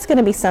 make sure it's going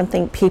to be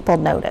something people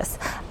notice.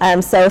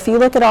 So if you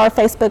look at our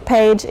Facebook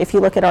page, if you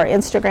look at our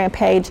Instagram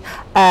page,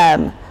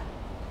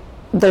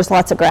 there's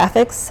lots of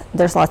graphics,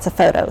 there's lots of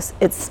photos.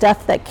 It's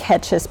stuff that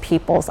catches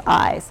people's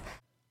eyes.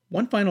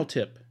 One final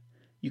tip.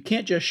 You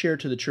can't just share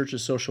to the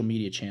church's social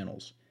media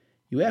channels.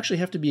 You actually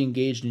have to be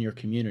engaged in your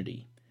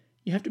community.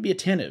 You have to be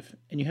attentive,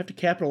 and you have to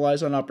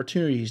capitalize on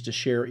opportunities to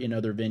share in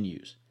other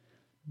venues.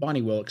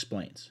 Bonniwell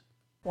explains.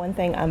 One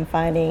thing I'm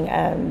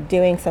finding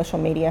doing social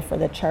media for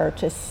the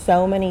church is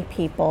so many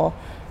people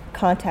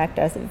contact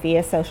us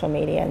via social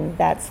media, and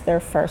that's their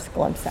first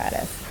glimpse at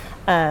us.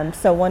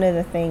 So one of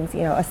the things,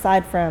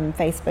 aside from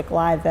Facebook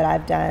Live that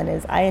I've done,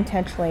 is I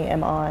intentionally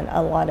am on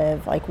a lot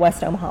of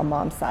West Omaha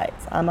mom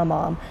sites. I'm a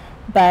mom.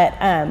 But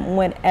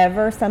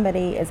whenever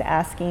somebody is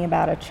asking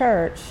about a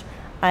church,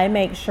 I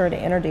make sure to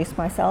introduce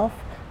myself,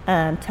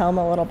 tell them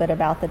a little bit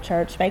about the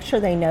church, make sure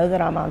they know that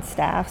I'm on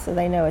staff so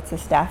they know it's a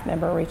staff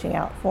member reaching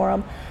out for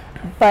them.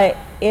 But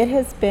it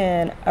has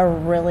been a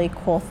really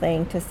cool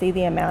thing to see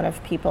the amount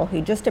of people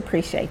who just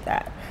appreciate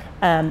that.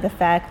 The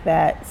fact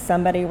that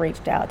somebody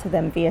reached out to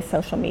them via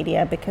social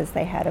media because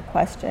they had a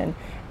question,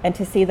 and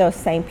to see those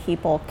same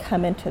people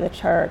come into the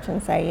church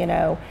and say,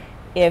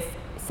 if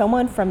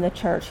someone from the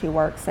church who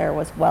works there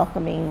was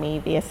welcoming me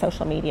via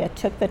social media,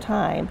 took the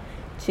time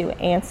to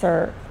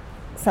answer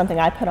something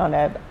I put on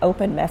an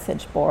open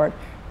message board,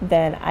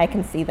 then I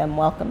can see them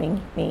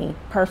welcoming me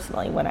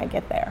personally when I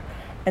get there.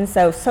 And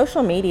so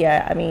social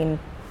media, I mean,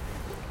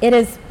 it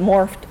has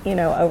morphed,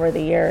 over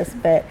the years,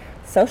 but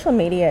social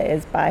media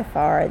is by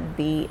far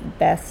the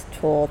best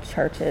tool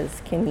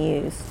churches can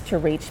use to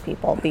reach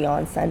people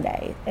beyond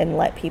Sunday and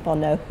let people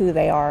know who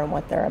they are and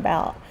what they're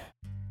about.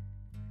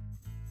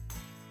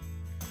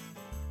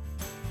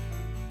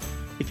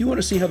 If you want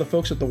to see how the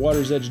folks at the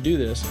Water's Edge do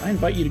this, I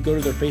invite you to go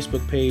to their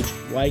Facebook page,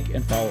 like,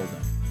 and follow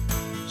them.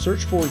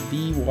 Search for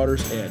The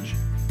Water's Edge,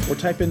 or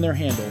type in their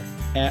handle,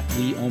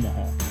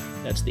 @WeOmaha.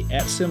 That's the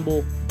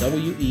 @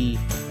 WE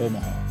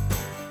Omaha.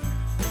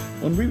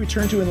 When we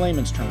return to In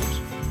Layman's Terms,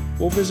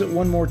 we'll visit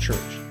one more church,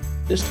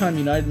 this time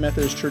United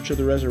Methodist Church of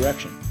the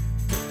Resurrection,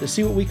 to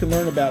see what we can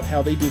learn about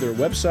how they do their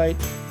website,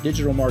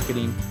 digital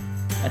marketing,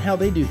 and how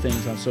they do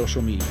things on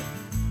social media.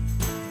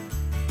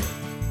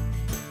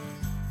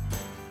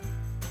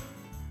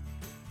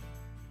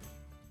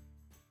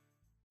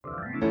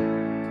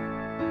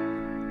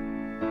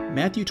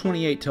 Matthew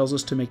 28 tells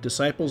us to make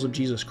disciples of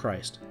Jesus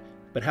Christ.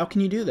 But how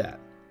can you do that?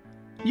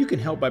 You can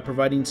help by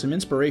providing some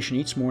inspiration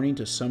each morning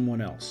to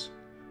someone else.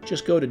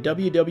 Just go to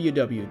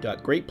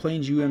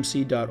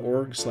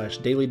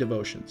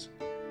www.greatplainsumc.org/dailydevotions.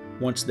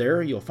 Once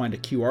there, you'll find a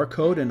QR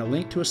code and a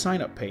link to a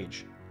sign-up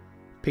page.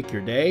 Pick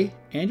your day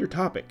and your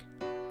topic.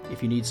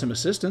 If you need some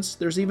assistance,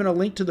 there's even a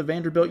link to the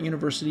Vanderbilt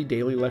University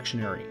Daily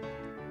Lectionary.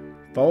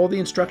 Follow the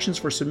instructions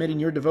for submitting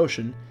your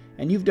devotion,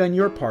 and you've done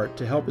your part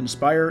to help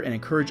inspire and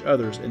encourage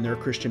others in their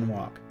Christian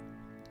walk.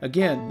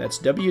 Again, that's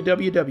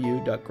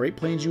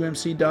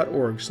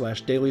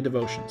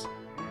www.greatplainsumc.org/dailydevotions.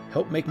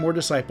 Help make more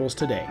disciples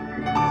today.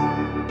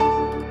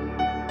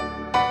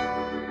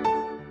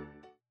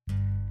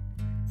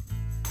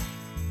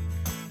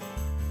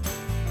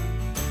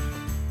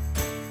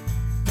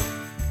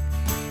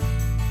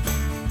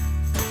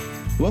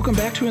 Welcome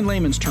back to In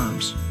Layman's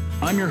Terms.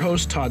 I'm your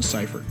host, Todd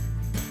Seifert.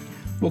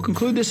 We'll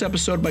conclude this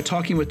episode by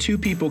talking with two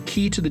people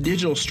key to the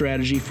digital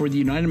strategy for the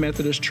United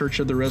Methodist Church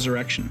of the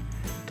Resurrection,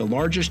 the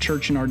largest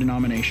church in our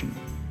denomination.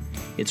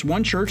 It's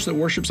one church that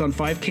worships on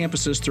 5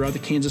 campuses throughout the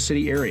Kansas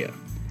City area.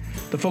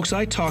 The folks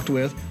I talked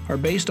with are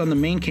based on the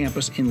main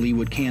campus in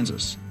Leawood,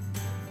 Kansas.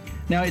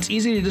 Now, it's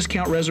easy to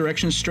discount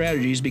Resurrection's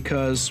strategies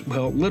because,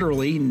 well,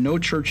 literally, no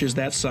church is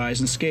that size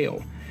and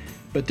scale.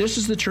 But this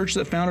is the church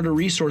that founded a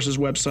resources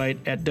website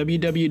at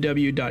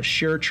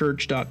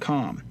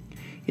www.sharechurch.com.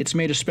 It's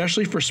made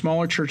especially for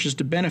smaller churches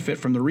to benefit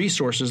from the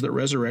resources that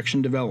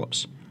Resurrection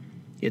develops.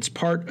 It's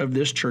part of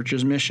this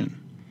church's mission.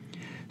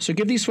 So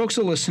give these folks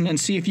a listen and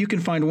see if you can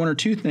find one or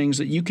two things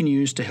that you can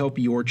use to help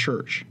your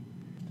church.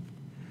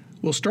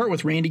 We'll start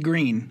with Randy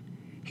Green.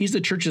 He's the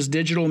church's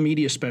digital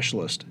media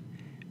specialist.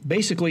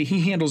 Basically,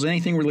 he handles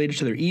anything related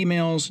to their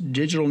emails,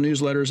 digital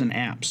newsletters, and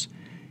apps.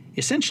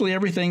 Essentially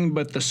everything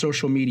but the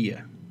social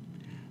media.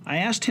 I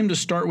asked him to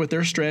start with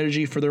their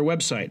strategy for their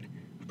website,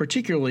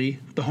 particularly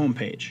the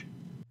homepage.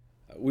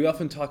 We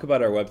often talk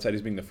about our website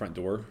as being the front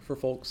door for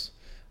folks.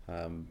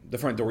 The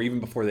front door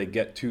even before they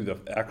get to the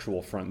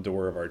actual front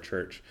door of our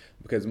church,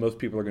 because most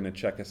people are going to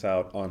check us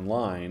out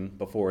online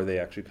before they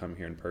actually come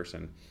here in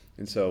person.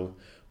 And so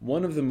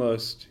one of the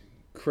most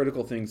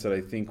critical things that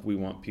I think we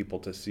want people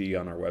to see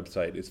on our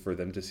website is for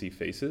them to see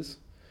faces.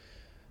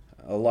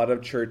 A lot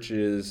of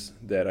churches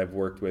that I've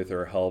worked with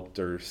or helped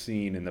or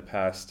seen in the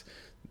past,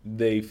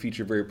 they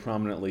feature very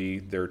prominently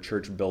their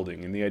church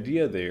building. And the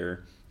idea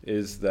there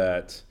is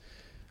that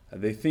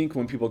they think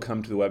when people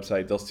come to the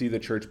website, they'll see the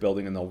church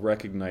building and they'll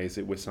recognize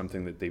it with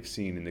something that they've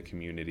seen in the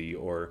community,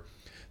 or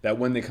that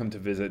when they come to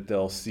visit,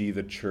 they'll see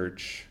the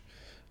church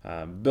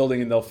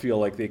building and they'll feel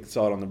like they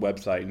saw it on the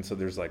website, and so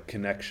there's like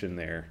connection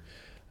there.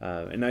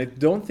 And I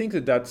don't think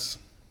that that's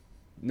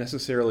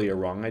necessarily a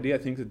wrong idea. I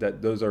think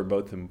that those are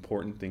both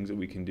important things that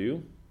we can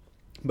do.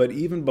 But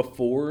even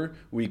before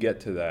we get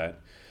to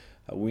that,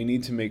 we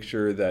need to make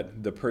sure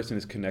that the person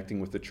is connecting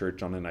with the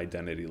church on an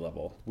identity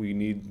level. We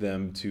need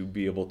them to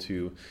be able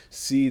to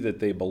see that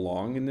they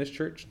belong in this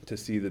church, to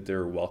see that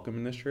they're welcome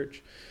in this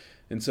church.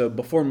 And so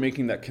before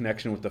making that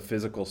connection with the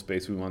physical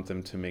space, we want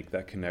them to make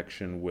that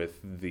connection with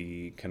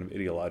the kind of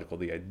ideological,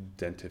 the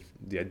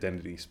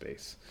identity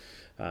space,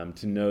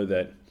 to know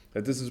that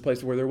this is a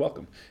place where they're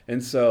welcome.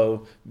 And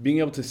so being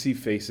able to see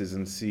faces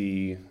and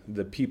see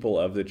the people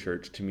of the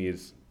church, to me,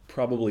 is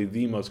probably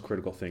the most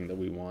critical thing that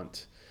we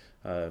want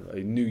a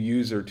new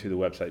user to the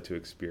website to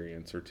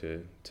experience or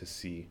to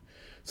see.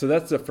 So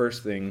that's the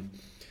first thing.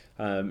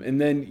 And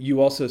then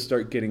you also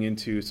start getting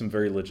into some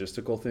very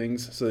logistical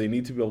things. So they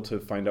need to be able to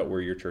find out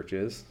where your church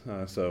is,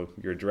 so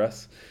your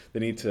address.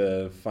 They need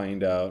to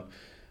find out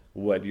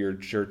what your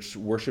church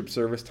worship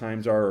service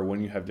times are, or when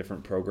you have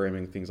different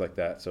programming, things like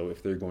that. So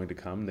if they're going to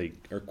come, they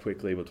are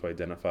quickly able to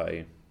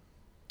identify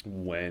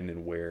when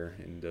and where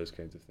and those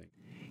kinds of things.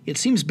 It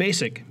seems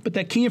basic, but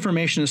that key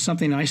information is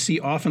something I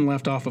see often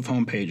left off of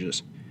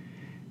homepages.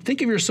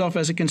 Think of yourself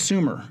as a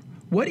consumer.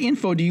 What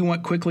info do you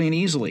want quickly and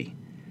easily?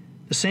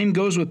 The same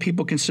goes with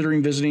people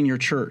considering visiting your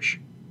church.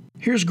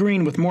 Here's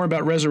Green with more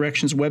about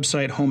Resurrection's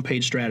website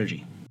homepage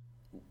strategy.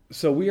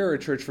 So we are a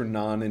church for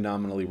non and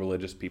nominally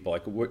religious people.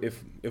 Like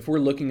if we're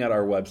looking at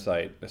our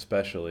website,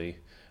 especially,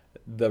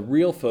 the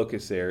real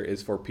focus there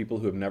is for people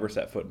who have never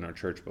set foot in our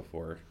church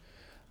before.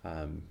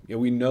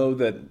 We know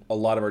that a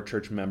lot of our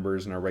church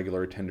members and our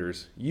regular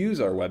attenders use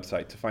our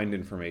website to find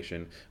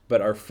information,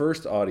 but our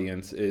first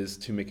audience is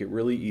to make it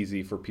really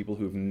easy for people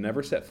who have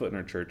never set foot in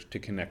our church to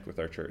connect with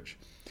our church.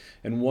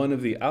 And one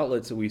of the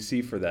outlets that we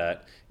see for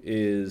that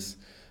is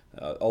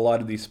a lot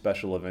of these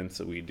special events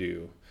that we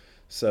do.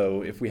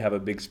 So if we have a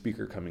big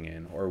speaker coming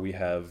in, or we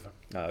have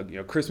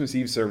Christmas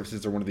Eve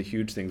services are one of the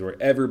huge things where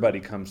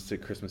everybody comes to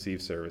Christmas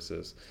Eve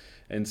services.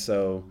 And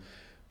so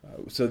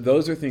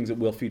those are things that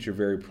we'll feature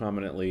very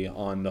prominently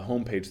on the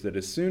homepage, that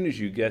as soon as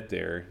you get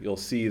there, you'll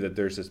see that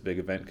there's this big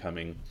event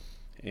coming,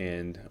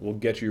 and we'll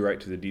get you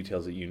right to the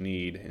details that you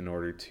need in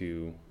order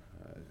to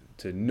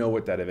know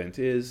what that event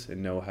is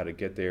and know how to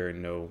get there and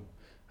know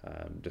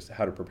just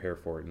how to prepare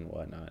for it and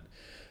whatnot.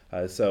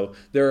 So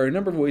there are a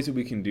number of ways that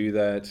we can do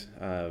that.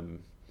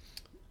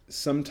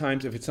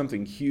 Sometimes if it's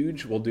something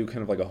huge, we'll do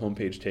kind of like a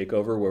homepage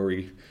takeover where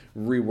we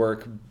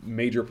rework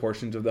major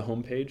portions of the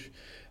homepage.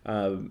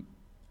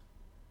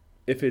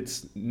 If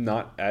it's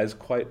not as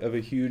quite of a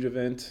huge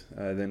event,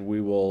 then we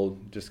will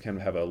just kind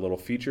of have a little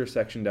feature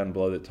section down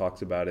below that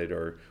talks about it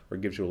or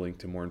gives you a link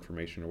to more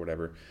information or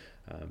whatever.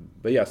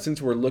 But yeah,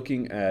 since we're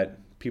looking at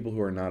people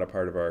who are not a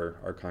part of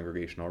our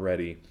congregation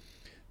already,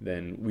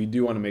 then we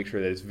do want to make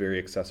sure that it's very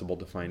accessible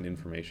to find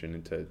information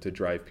and to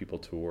drive people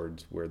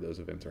towards where those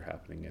events are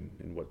happening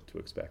and what to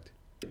expect.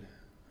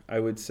 I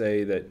would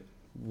say that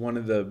one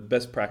of the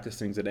best practice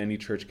things that any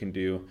church can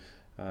do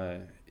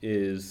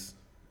is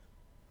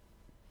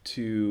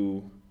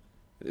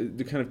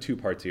the kind of two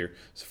parts here.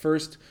 So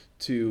first,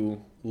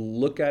 to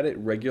look at it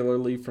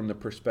regularly from the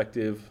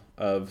perspective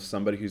of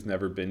somebody who's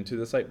never been to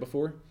the site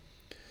before.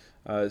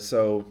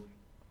 So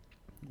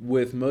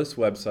with most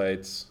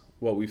websites,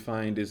 what we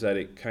find is that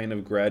it kind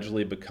of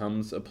gradually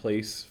becomes a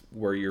place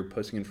where you're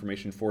posting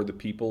information for the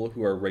people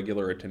who are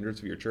regular attenders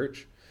of your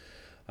church.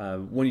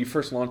 When you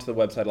first launch the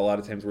website, a lot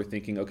of times we're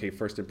thinking, okay,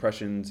 first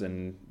impressions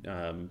and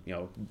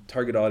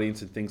target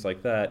audience and things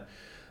like that.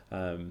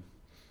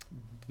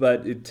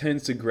 But it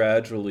tends to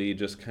gradually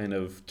just kind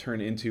of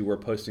turn into we're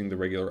posting the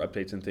regular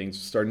updates and things,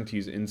 starting to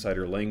use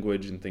insider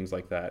language and things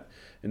like that.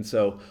 And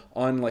so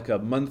on like a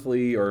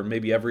monthly or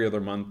maybe every other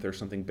month or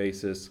something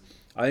basis,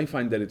 I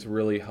find that it's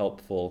really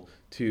helpful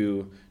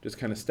to just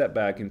kind of step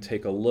back and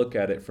take a look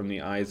at it from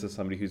the eyes of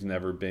somebody who's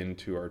never been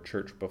to our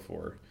church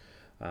before.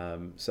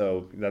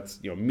 So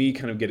that's me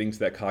kind of getting to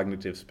that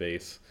cognitive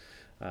space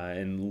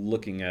and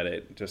looking at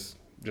it, just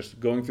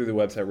going through the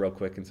website real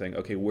quick and saying,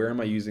 okay, where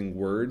am I using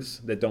words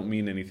that don't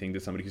mean anything to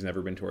somebody who's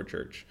never been to our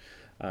church?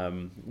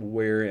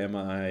 Where am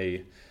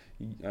I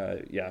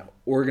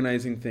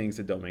organizing things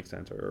that don't make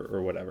sense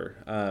or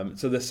whatever?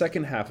 So the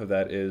second half of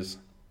that is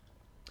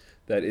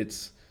that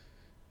it's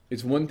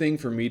one thing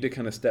for me to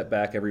kind of step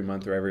back every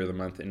month or every other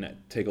month and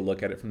take a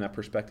look at it from that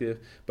perspective,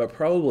 but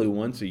probably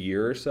once a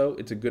year or so,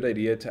 it's a good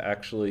idea to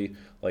actually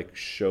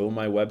show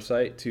my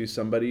website to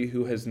somebody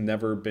who has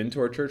never been to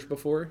our church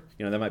before.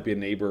 That might be a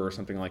neighbor or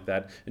something like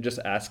that, and just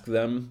ask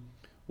them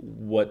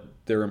what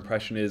their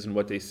impression is and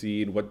what they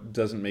see and what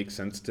doesn't make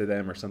sense to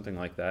them or something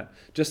like that,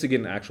 just to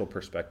get an actual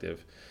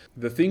perspective.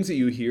 The things that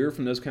you hear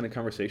from those kind of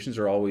conversations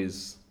are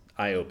always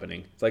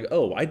eye-opening. It's like,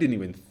 oh, I didn't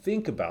even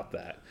think about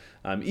that.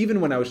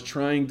 Even when I was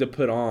trying to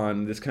put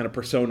on this kind of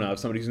persona of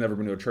somebody who's never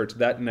been to a church,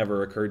 that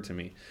never occurred to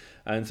me.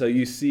 And so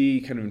you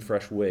see kind of in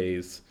fresh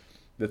ways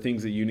the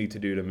things that you need to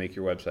do to make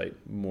your website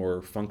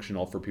more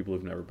functional for people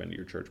who've never been to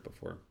your church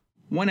before.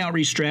 One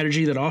outreach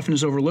strategy that often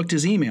is overlooked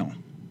is email.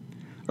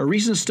 A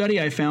recent study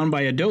I found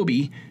by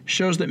Adobe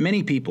shows that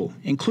many people,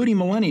 including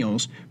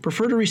millennials,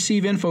 prefer to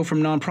receive info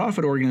from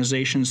nonprofit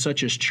organizations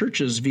such as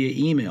churches via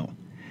email.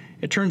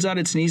 It turns out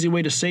it's an easy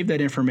way to save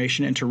that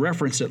information and to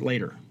reference it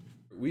later.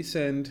 We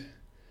send,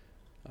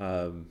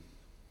 I'm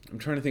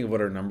trying to think of what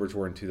our numbers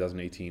were in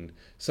 2018,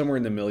 somewhere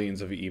in the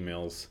millions of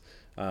emails,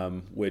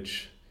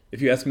 which,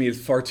 if you ask me,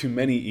 is far too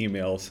many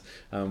emails.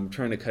 I'm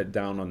trying to cut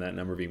down on that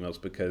number of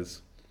emails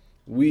because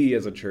we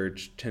as a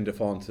church tend to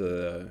fall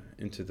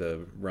into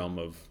the realm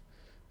of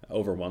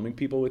overwhelming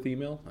people with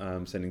email,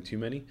 sending too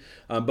many.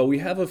 But we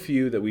have a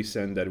few that we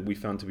send that we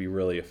found to be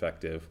really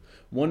effective.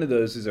 One of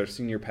those is our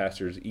senior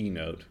pastor's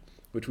e-note,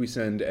 which we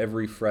send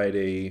every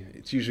Friday.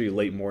 It's usually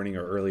late morning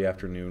or early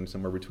afternoon,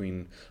 somewhere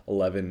between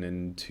 11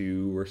 and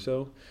 2 or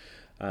so.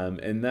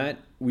 And that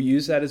we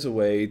use that as a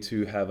way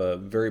to have a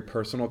very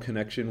personal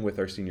connection with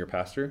our senior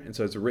pastor. And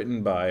so it's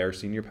written by our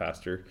senior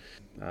pastor.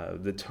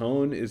 The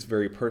tone is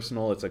very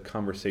personal. It's a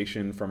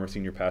conversation from our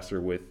senior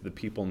pastor with the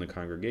people in the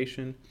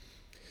congregation.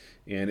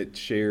 And it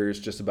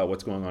shares just about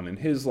what's going on in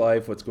his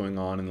life, what's going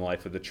on in the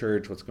life of the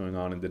church, what's going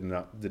on in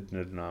the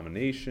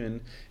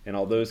denomination, and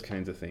all those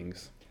kinds of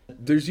things.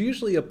 There's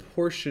usually a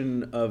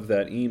portion of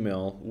that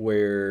email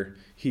where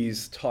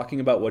he's talking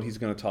about what he's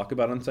going to talk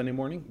about on Sunday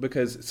morning,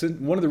 because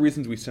one of the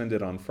reasons we send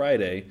it on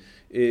Friday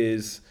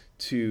is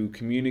to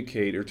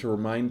communicate or to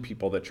remind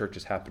people that church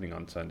is happening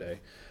on Sunday.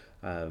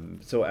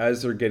 So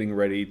as they're getting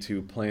ready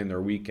to plan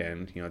their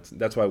weekend,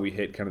 that's why we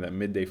hit kind of that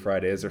midday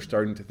Friday. As they're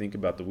starting to think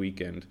about the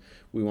weekend,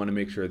 we want to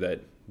make sure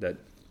that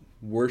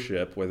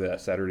worship, whether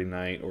that's Saturday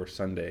night or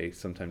Sunday,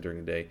 sometime during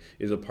the day,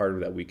 is a part of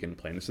that weekend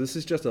plan. So this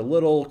is just a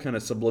little kind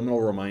of subliminal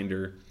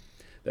reminder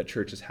that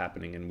church is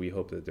happening, and we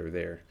hope that they're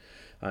there.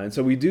 And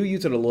so we do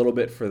use it a little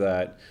bit for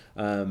that.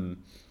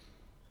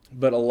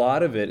 But a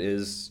lot of it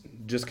is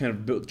just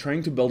kind of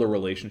trying to build a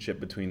relationship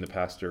between the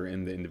pastor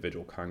and the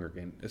individual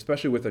congregant.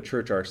 Especially with a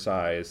church our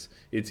size,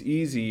 it's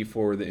easy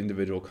for the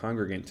individual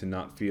congregant to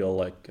not feel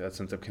like a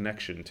sense of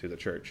connection to the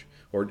church,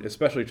 or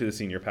especially to the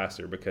senior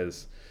pastor,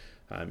 because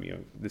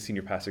the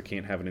senior pastor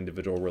can't have an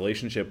individual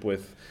relationship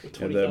with the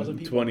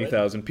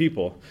 20,000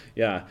 people.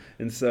 Yeah,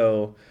 and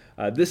so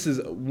this is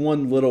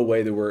one little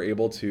way that we're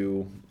able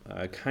to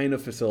kind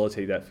of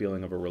facilitate that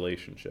feeling of a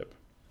relationship.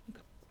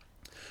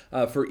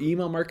 For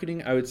email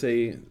marketing, I would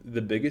say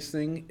the biggest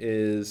thing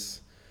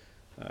is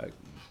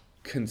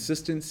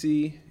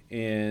consistency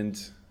and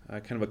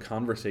kind of a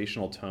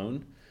conversational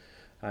tone.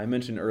 I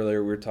mentioned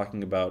earlier we were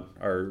talking about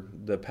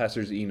the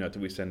pastor's e-note that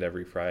we send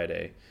every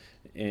Friday,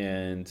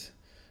 and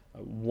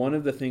one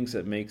of the things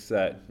that makes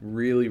that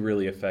really,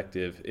 really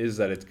effective is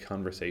that it's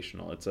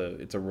conversational. It's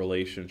a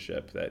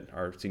relationship that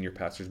our senior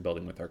pastor is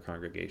building with our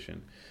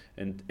congregation.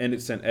 And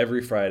it's sent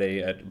every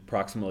Friday at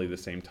approximately the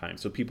same time.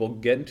 So people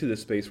get into the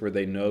space where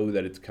they know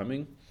that it's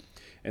coming,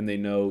 and they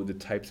know the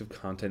types of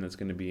content that's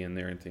going to be in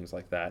there and things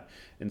like that.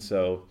 And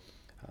so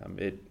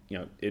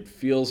it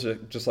feels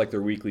just like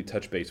their weekly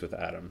touch base with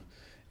Adam.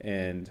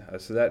 And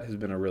so that has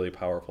been a really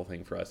powerful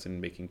thing for us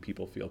in making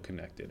people feel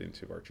connected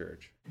into our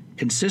church.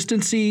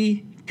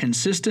 Consistency,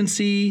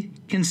 consistency,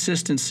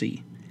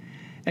 consistency.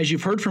 As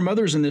you've heard from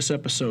others in this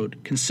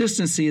episode,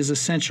 consistency is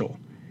essential.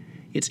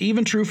 It's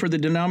even true for the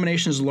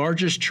denomination's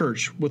largest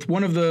church, with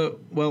one of the,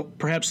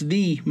 perhaps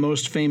the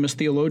most famous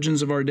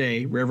theologians of our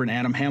day, Reverend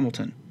Adam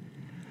Hamilton.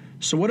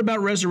 So what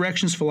about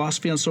Resurrection's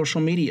philosophy on social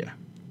media?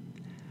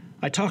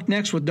 I talked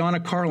next with Donna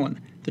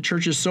Carlin, the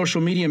church's social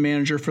media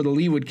manager for the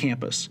Leawood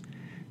campus.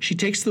 She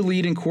takes the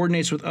lead and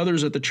coordinates with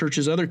others at the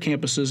church's other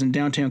campuses in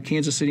downtown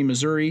Kansas City,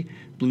 Missouri,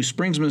 Blue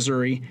Springs,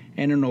 Missouri,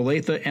 and in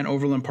Olathe and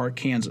Overland Park,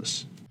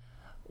 Kansas.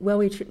 Well,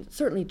 we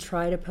certainly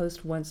try to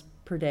post once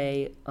per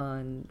day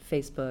on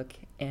Facebook,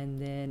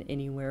 and then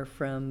anywhere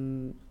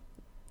from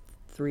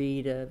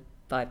 3 to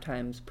 5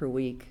 times per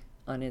week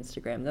on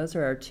Instagram. Those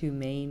are our two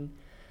main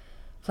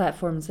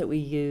platforms that we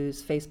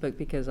use. Facebook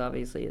because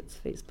obviously it's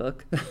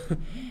Facebook,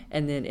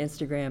 and then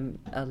Instagram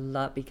a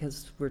lot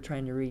because we're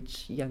trying to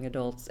reach young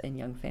adults and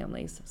young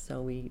families,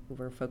 so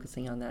we're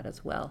focusing on that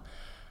as well.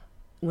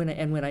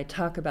 When I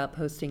talk about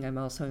posting, I'm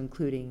also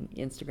including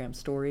Instagram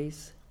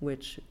stories,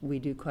 which we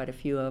do quite a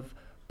few of,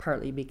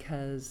 partly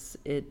because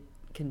it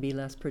can be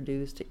less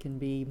produced, it can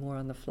be more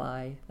on the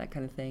fly, that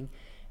kind of thing,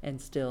 and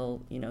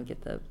still,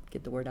 get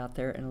the word out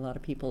there. And a lot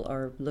of people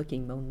are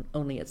looking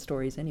only at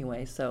stories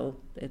anyway, so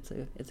it's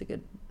a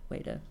good way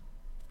to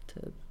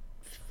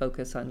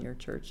focus on your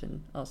church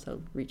and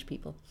also reach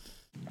people.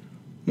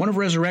 One of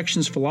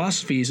Resurrection's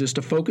philosophies is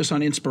to focus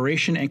on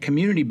inspiration and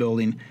community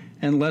building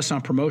and less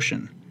on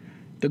promotion.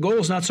 The goal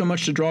is not so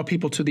much to draw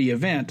people to the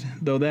event,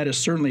 though that is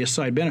certainly a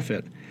side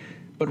benefit,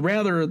 but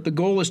rather the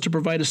goal is to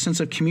provide a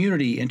sense of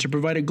community and to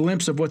provide a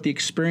glimpse of what the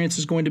experience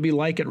is going to be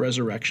like at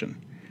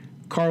Resurrection.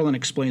 Carlin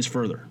explains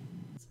further.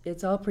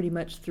 It's all pretty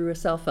much through a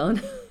cell phone,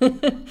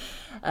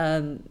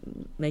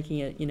 making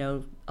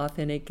it,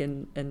 authentic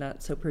and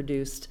not so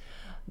produced.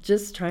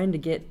 Just trying to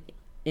get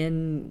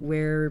in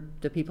where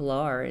the people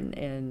are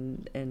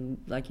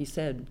and like you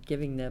said,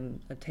 giving them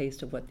a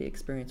taste of what the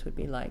experience would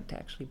be like to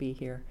actually be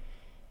here.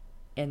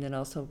 And then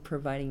also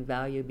providing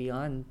value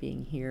beyond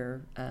being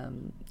here,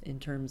 in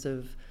terms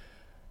of,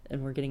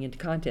 and we're getting into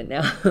content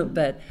now,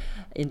 but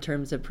in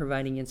terms of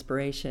providing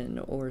inspiration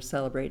or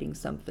celebrating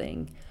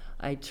something.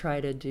 I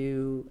try to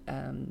do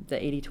the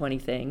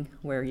 80-20 thing,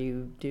 where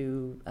you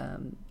do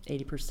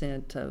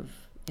 80% of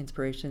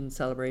inspiration,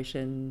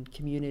 celebration,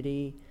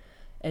 community,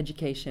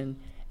 education,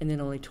 and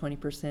then only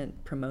 20%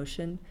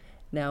 promotion.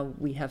 Now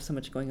we have so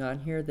much going on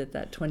here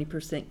that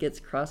 20% gets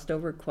crossed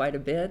over quite a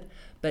bit,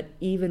 but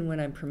even when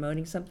I'm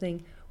promoting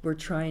something, we're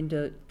trying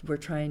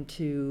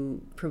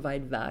to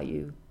provide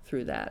value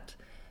through that.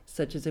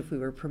 Such as if we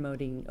were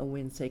promoting a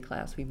Wednesday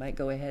class, we might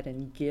go ahead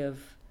and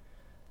give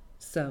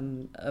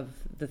some of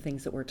the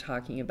things that we're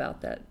talking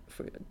about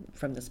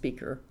from the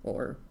speaker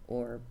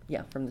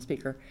from the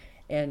speaker,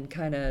 and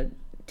kind of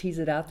tease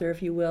it out there,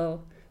 if you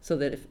will, so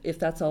that if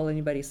that's all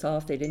anybody saw,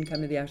 if they didn't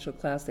come to the actual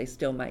class, they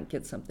still might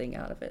get something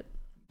out of it.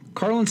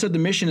 Carlin said the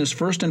mission is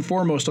first and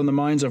foremost on the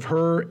minds of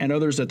her and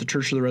others at the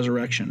Church of the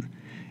Resurrection,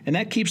 and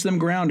that keeps them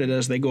grounded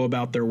as they go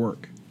about their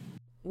work.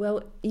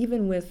 Well,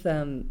 even with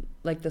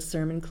like the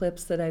sermon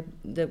clips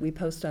that we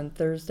post on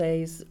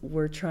Thursdays,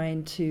 we're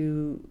trying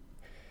to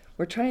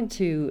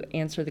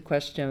answer the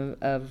question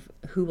of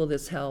who will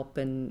this help,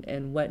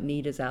 and what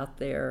need is out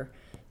there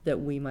that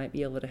we might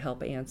be able to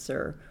help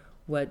answer.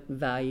 What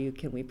value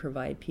can we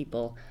provide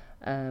people?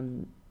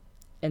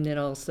 and then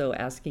also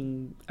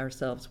asking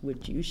ourselves,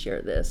 would you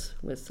share this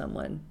with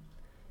someone?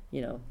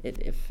 You know,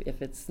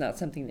 if it's not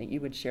something that you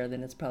would share,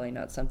 then it's probably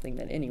not something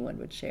that anyone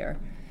would share.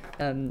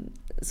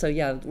 So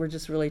yeah, we're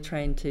just really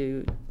trying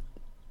to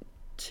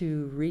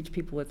reach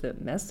people with a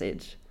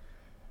message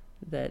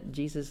that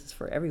Jesus is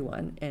for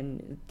everyone, and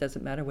it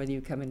doesn't matter whether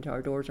you come into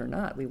our doors or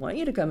not. We want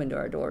you to come into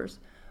our doors,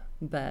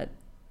 but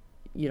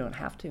you don't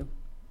have to.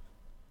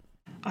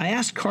 I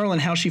asked Carlin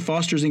how she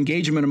fosters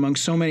engagement among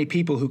so many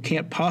people who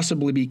can't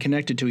possibly be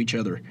connected to each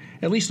other,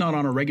 at least not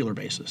on a regular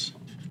basis.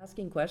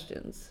 Asking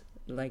questions,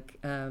 like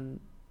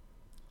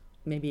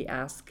maybe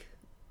ask,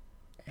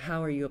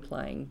 how are you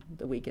applying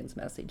the weekend's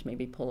message?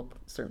 Maybe pull up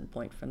a certain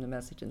point from the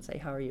message and say,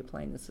 how are you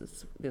applying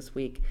this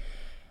week?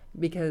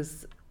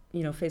 Because,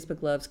 you know,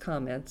 Facebook loves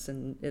comments,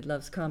 and it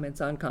loves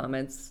comments on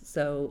comments.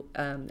 So,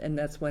 and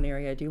that's one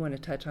area I do want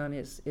to touch on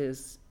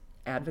is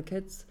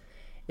advocates,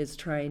 is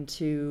trying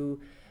to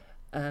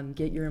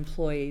get your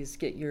employees,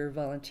 get your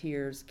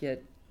volunteers,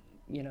 get,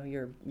 you know,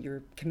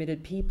 your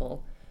committed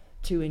people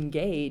to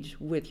engage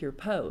with your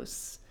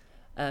posts.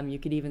 You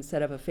could even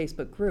set up a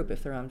Facebook group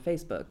if they're on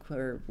Facebook,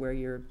 where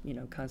you're, you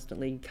know,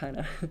 constantly kind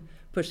of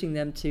pushing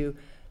them to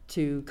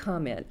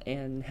comment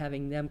and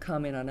having them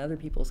comment on other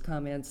people's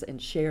comments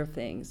and share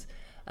things.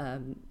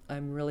 I'm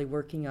really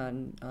working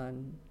on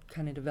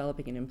kind of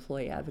developing an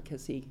employee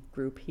advocacy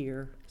group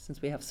here,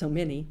 since we have so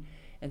many,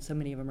 and so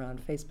many of them are on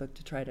Facebook,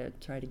 to try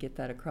to get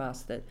that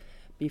across, that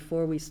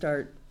before we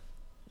start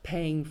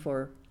paying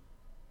for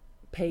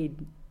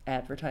paid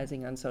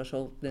advertising on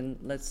social, then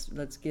let's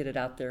get it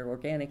out there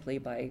organically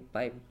by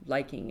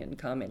liking and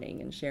commenting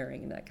and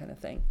sharing and that kind of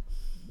thing.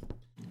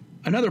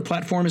 Another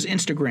platform is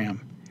Instagram.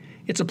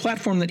 It's a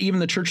platform that even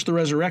the Church of the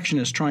Resurrection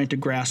is trying to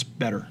grasp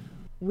better.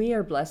 We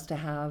are blessed to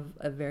have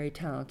a very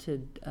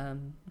talented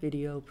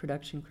video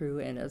production crew,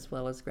 and as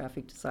well as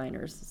graphic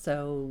designers,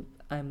 so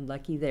I'm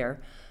lucky there.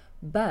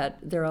 But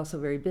they're also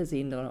very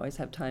busy and don't always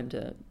have time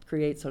to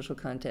create social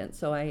content.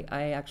 So I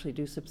actually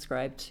do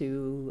subscribe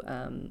to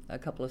a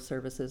couple of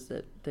services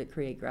that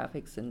create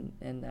graphics and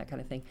that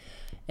kind of thing.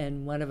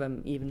 And one of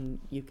them, even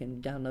you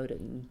can download it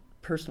and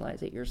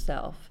personalize it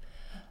yourself.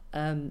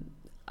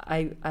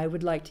 I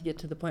would like to get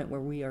to the point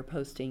where we are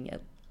posting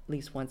at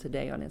least once a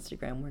day on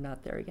Instagram. We're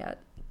not there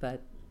yet,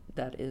 but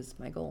that is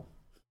my goal.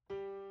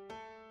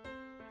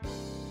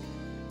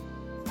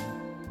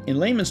 In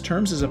Layman's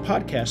Terms is a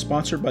podcast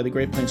sponsored by the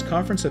Great Plains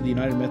Conference of the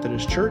United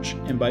Methodist Church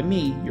and by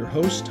me, your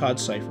host, Todd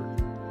Seifert.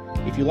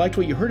 If you liked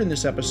what you heard in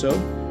this episode,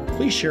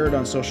 please share it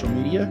on social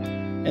media,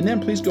 and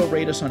then please go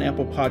rate us on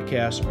Apple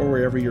Podcasts or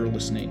wherever you're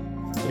listening.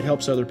 It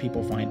helps other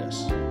people find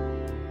us.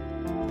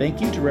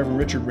 Thank you to Reverend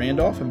Richard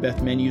Randolph and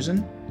Beth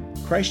Menusen,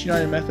 Christ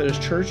United Methodist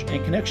Church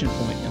and Connection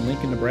Point in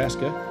Lincoln,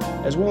 Nebraska,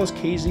 as well as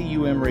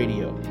KZUM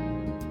Radio.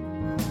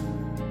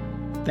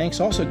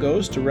 Thanks also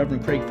goes to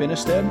Reverend Craig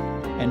Finnestead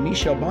and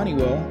Michelle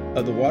Bonnywell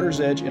of the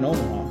Water's Edge in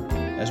Omaha,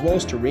 as well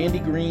as to Randy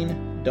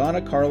Green,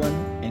 Donna Carlin,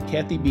 and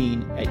Kathy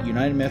Bean at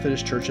United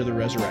Methodist Church of the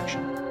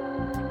Resurrection.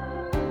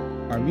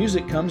 Our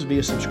music comes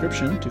via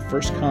subscription to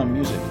FirstCom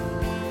Music.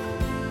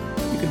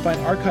 You can find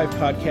archived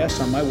podcasts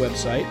on my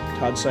website,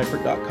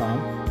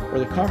 toddseifert.com, or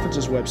the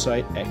conference's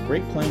website at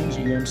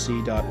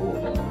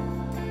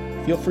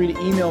greatplainsumc.org. Feel free to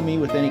email me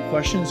with any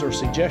questions or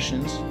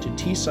suggestions to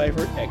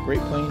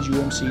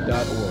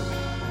tseifert@greatplainsumc.org,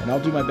 and I'll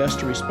do my best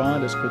to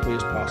respond as quickly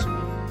as possible.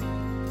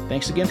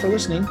 Thanks again for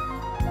listening,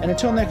 and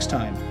until next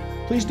time,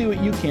 please do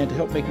what you can to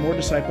help make more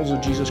disciples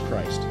of Jesus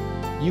Christ.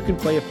 You can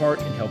play a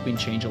part in helping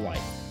change a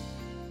life.